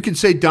 You could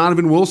say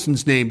Donovan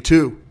Wilson's name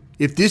too.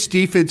 If this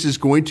defense is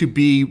going to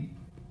be,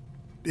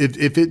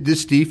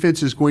 this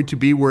defense is going to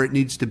be where it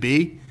needs to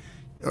be,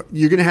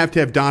 you're going to have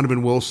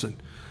Donovan Wilson.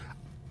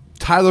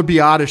 Tyler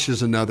Biotish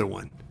is another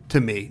one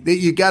to me.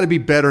 You got to be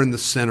better in the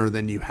center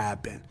than you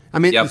have been. I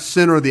mean, the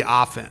center of the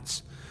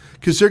offense,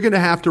 because they're going to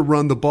have to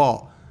run the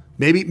ball.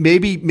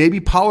 Maybe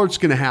Pollard's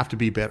going to have to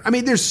be better. I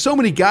mean, there's so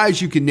many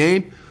guys you can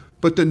name,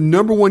 but the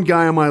number one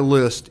guy on my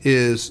list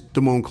is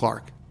Damone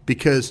Clark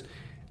because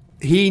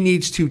he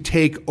needs to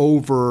take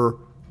over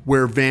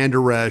where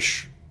Vander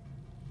Esch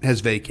has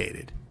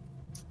vacated.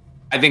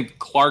 I think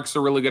Clark's a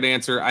really good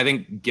answer. I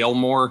think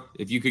Gilmore,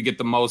 if you could get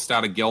the most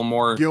out of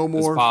Gilmore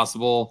as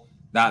possible,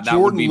 that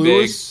would be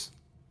Lewis. Big.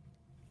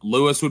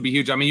 Lewis would be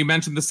huge. I mean, you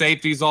mentioned the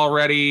safeties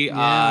already.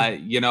 Yeah.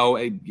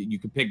 You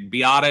could pick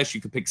Biotish.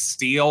 You could pick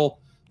Steele.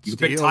 You could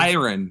pick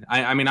Tyron.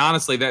 I mean,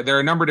 honestly, there are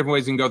a number of different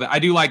ways you can go there. I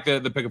do like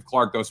the pick of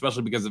Clark, though,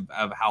 especially because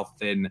of how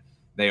thin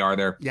they are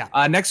there. Yeah.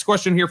 Next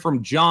question here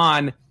from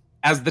John.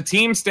 As the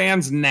team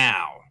stands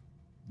now,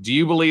 do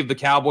you believe the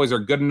Cowboys are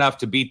good enough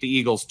to beat the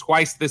Eagles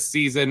twice this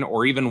season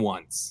or even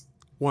once?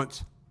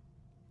 Once.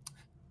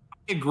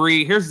 I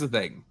agree. Here's the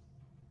thing.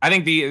 I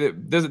think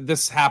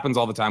this happens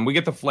all the time. We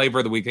get the flavor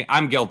of the week.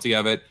 I'm guilty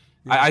of it.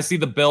 Yeah. I see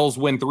the Bills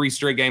win 3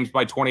 straight games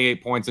by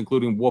 28 points,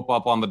 including whoop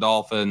up on the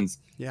Dolphins.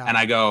 Yeah. And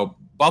I go,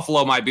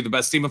 Buffalo might be the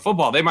best team in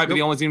football. They might be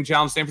the only team to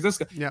challenge San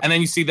Francisco. Yep. And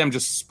then you see them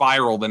just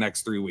spiral the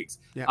next 3 weeks.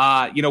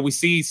 Yep. We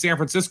see San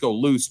Francisco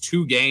lose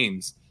 2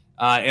 games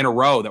in a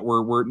row that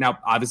we're now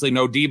obviously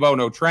no Debo,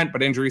 no Trent,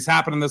 but injuries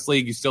happen in this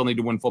league. You still need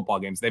to win football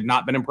games. They've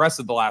not been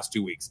impressive the last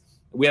 2 weeks.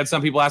 We had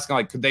some people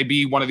asking, could they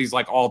be one of these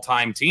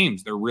all-time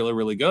teams? They're really,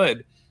 really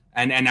good.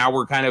 And now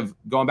we're kind of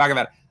going back on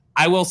that.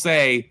 I will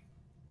say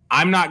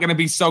I'm not going to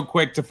be so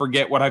quick to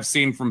forget what I've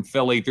seen from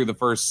Philly through the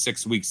first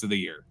 6 weeks of the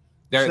year.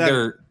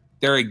 They're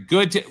a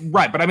good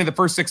right, but I mean the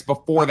first 6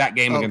 before that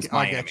game against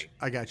Miami.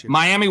 I got you.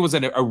 Miami was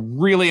a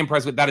really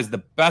impressive. That is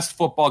the best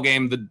football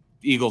game the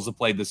Eagles have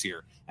played this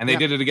year. And they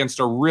did it against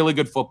a really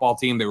good football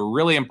team. They were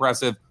really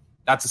impressive.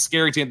 That's a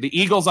scary team. The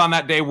Eagles on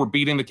that day were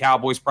beating the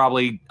Cowboys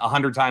probably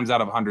 100 times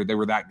out of 100. They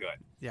were that good.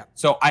 Yeah.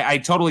 So I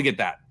totally get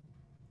that.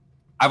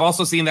 I've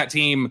also seen that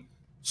team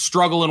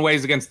struggle in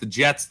ways against the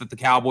Jets that the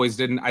Cowboys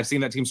didn't. I've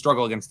seen that team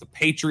struggle against the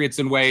Patriots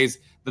in ways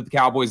that the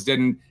Cowboys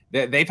didn't.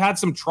 They've had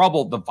some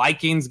trouble. The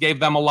Vikings gave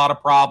them a lot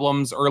of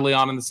problems early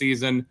on in the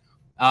season.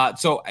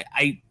 So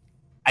I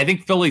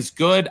think Philly's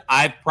good.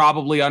 I've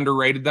probably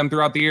underrated them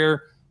throughout the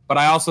year. But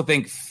I also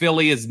think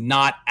Philly is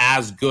not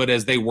as good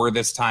as they were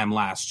this time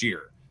last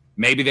year.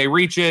 Maybe they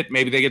reach it.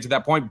 Maybe they get to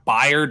that point.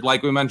 Byard,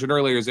 like we mentioned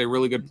earlier, is a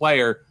really good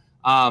player.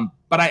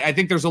 But I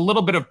think there's a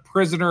little bit of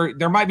prisoner.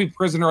 There might be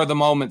prisoner of the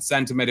moment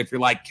sentiment if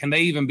you're like, can they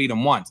even beat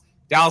them once?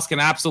 Dallas can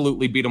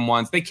absolutely beat them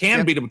once. They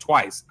can beat them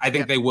twice. I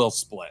think they will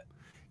split.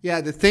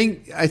 Yeah, the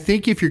thing, I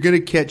think if you're going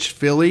to catch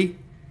Philly,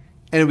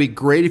 and it would be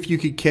great if you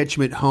could catch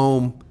them at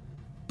home,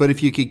 But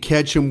if you could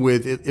catch him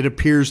with it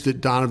appears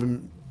that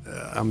Donovan,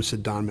 I almost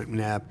said Don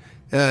McNabb,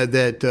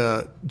 that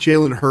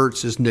Jalen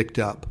Hurts is nicked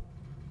up.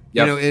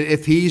 Yep. You know,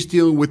 if he's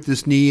dealing with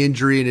this knee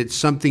injury and it's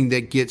something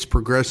that gets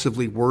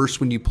progressively worse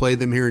when you play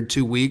them here in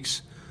 2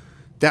 weeks,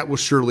 that will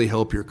surely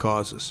help your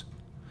causes.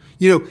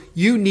 You know,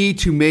 you need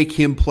to make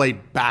him play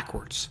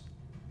backwards.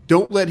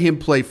 Don't let him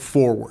play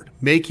forward.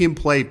 Make him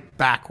play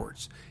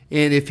backwards.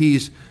 And if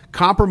he's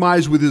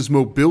compromised with his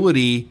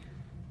mobility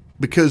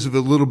because of a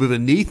little bit of a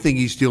knee thing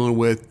he's dealing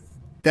with,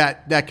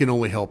 that can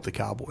only help the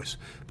Cowboys.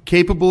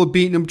 Capable of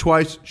beating them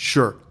twice?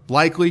 Sure.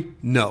 Likely?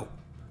 No.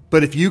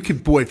 But if you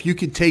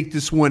could take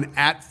this one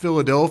at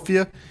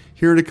Philadelphia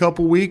here in a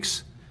couple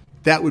weeks,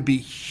 that would be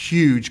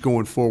huge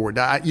going forward.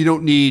 You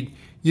don't need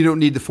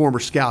the former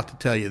scout to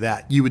tell you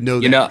that. You would know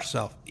that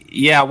yourself.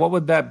 Yeah, what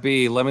would that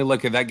be? Let me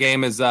look at that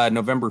game. Is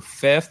November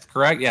 5th,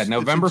 correct? Yeah,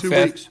 November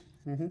 5th.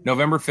 Mm-hmm.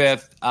 November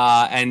 5th.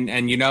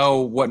 And you know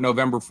what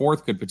November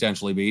 4th could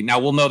potentially be. Now,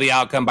 we'll know the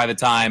outcome by the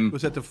time.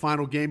 Was that the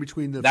final game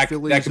between the Phillies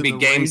and the Rangers? That could be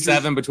game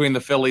 7 between the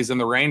Phillies and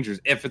the Rangers.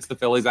 If it's the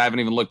Phillies, I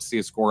haven't even looked to see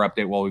a score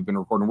update while we've been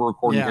recording. We're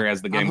recording here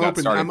as the game got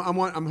started.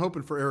 I'm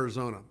hoping for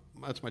Arizona.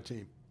 That's my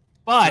team.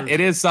 But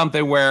it is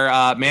something where,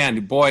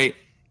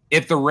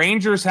 if the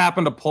Rangers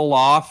happen to pull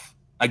off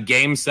a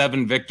game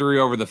 7 victory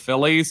over the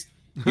Phillies,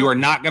 you are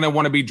not going to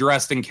want to be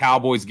dressed in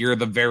Cowboys gear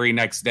the very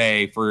next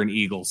day for an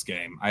Eagles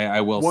game. I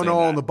will say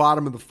 1-1 in the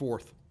bottom of the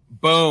 4th.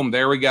 Boom.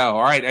 There we go.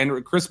 All right.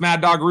 And Chris Mad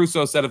Dog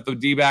Russo said if the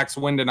D-backs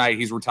win tonight,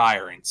 he's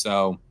retiring.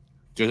 So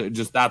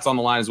just that's on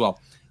the line as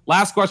well.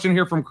 Last question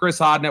here from Chris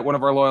Hodnett, one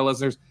of our loyal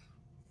listeners.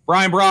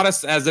 Brian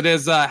Broaddus, as it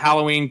is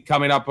Halloween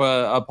coming up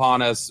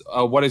upon us,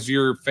 what is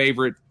your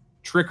favorite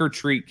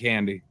trick-or-treat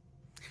candy?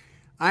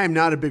 I am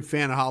not a big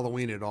fan of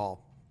Halloween at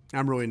all.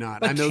 I'm really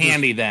not. What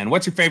candy then?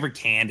 What's your favorite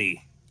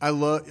candy? I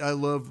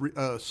love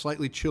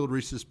slightly chilled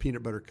Reese's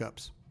peanut butter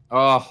cups.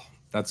 Oh,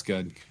 that's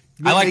good.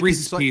 I like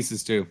Reese's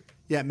Pieces too.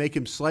 Yeah, make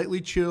them slightly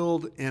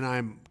chilled, and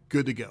I'm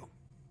good to go.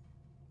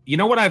 You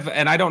know what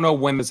and I don't know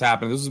when this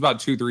happened. This was about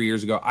 2-3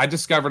 years ago. I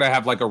discovered I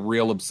have like a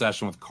real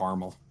obsession with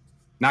caramel,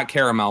 not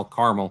caramel,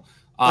 caramel.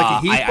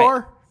 Like a Heath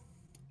bar?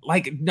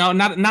 No,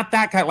 not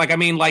that kind. Like I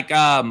mean, like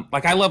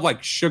I love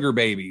like Sugar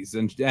Babies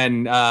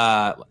and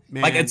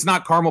like it's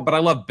not caramel, but I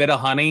love Bit of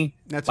Honey.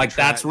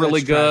 That's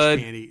really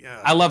good.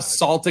 Oh, I love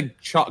salted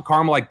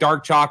caramel, like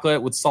dark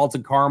chocolate with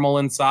salted caramel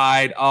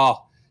inside.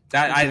 Oh,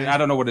 that I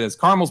don't know what it is.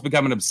 Caramel's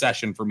become an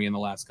obsession for me in the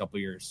last couple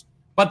of years.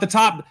 But the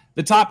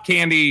top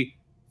candy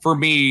for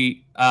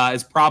me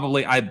is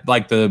probably I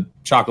like the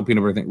chocolate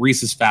peanut butter thing.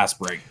 Reese's Fast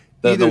Break,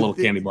 the little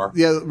candy bar.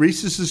 Yeah,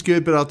 Reese's is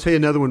good, but I'll tell you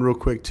another one real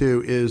quick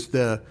too. Is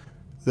the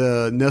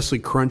Nestle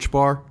Crunch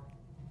Bar,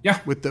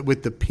 with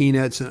the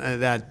peanuts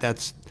and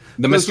that's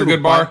the Mr.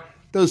 Good Bar.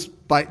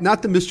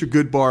 Not the Mr.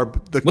 Good Bar,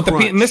 but the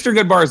Crunch. Mr.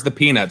 Good Bar is the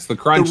peanuts. The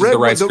Crunch is the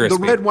Rice Krispie. The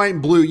red, white,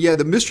 and blue. Yeah,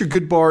 the Mr.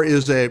 Good Bar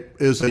is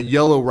a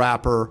yellow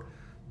wrapper.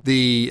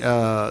 The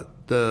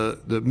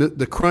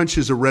Crunch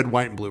is a red,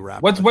 white, and blue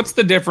wrapper. What's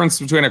the difference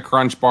between a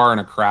Crunch Bar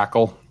and a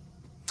Crackle?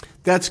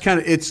 It's kind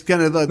of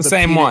the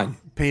same peanut, one.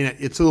 Peanut.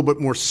 It's a little bit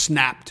more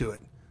snap to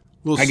it.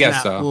 I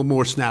guess so. A little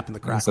more snap in the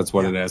crack. That's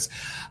what it is.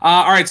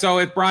 All right, so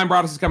if Brian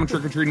Broaddus is coming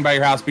trick-or-treating by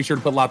your house, be sure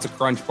to put lots of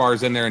Crunch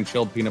Bars in there and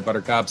chilled peanut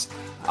butter cups.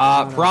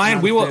 Brian,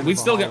 we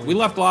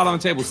left a lot on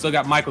the table. We still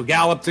got Michael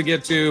Gallup to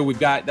get to. We've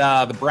got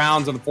the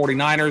Browns and the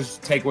 49ers,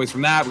 takeaways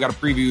from that. We've got to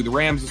preview the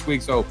Rams this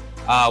week, so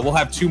we'll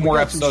have 2 more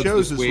episodes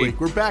this week.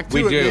 We're back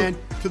to it, man.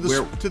 To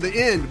the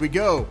end we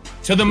go.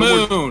 To the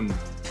moon.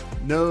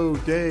 No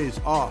days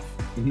off.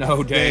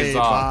 No days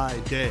off. Day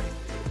by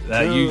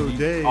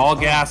day. All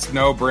gas,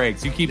 no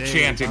brakes. You keep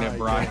chanting it,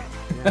 Brian.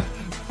 Yeah.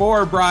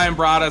 For Brian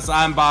Broaddus,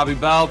 I'm Bobby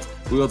Belt.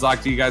 We will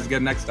talk to you guys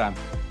again next time.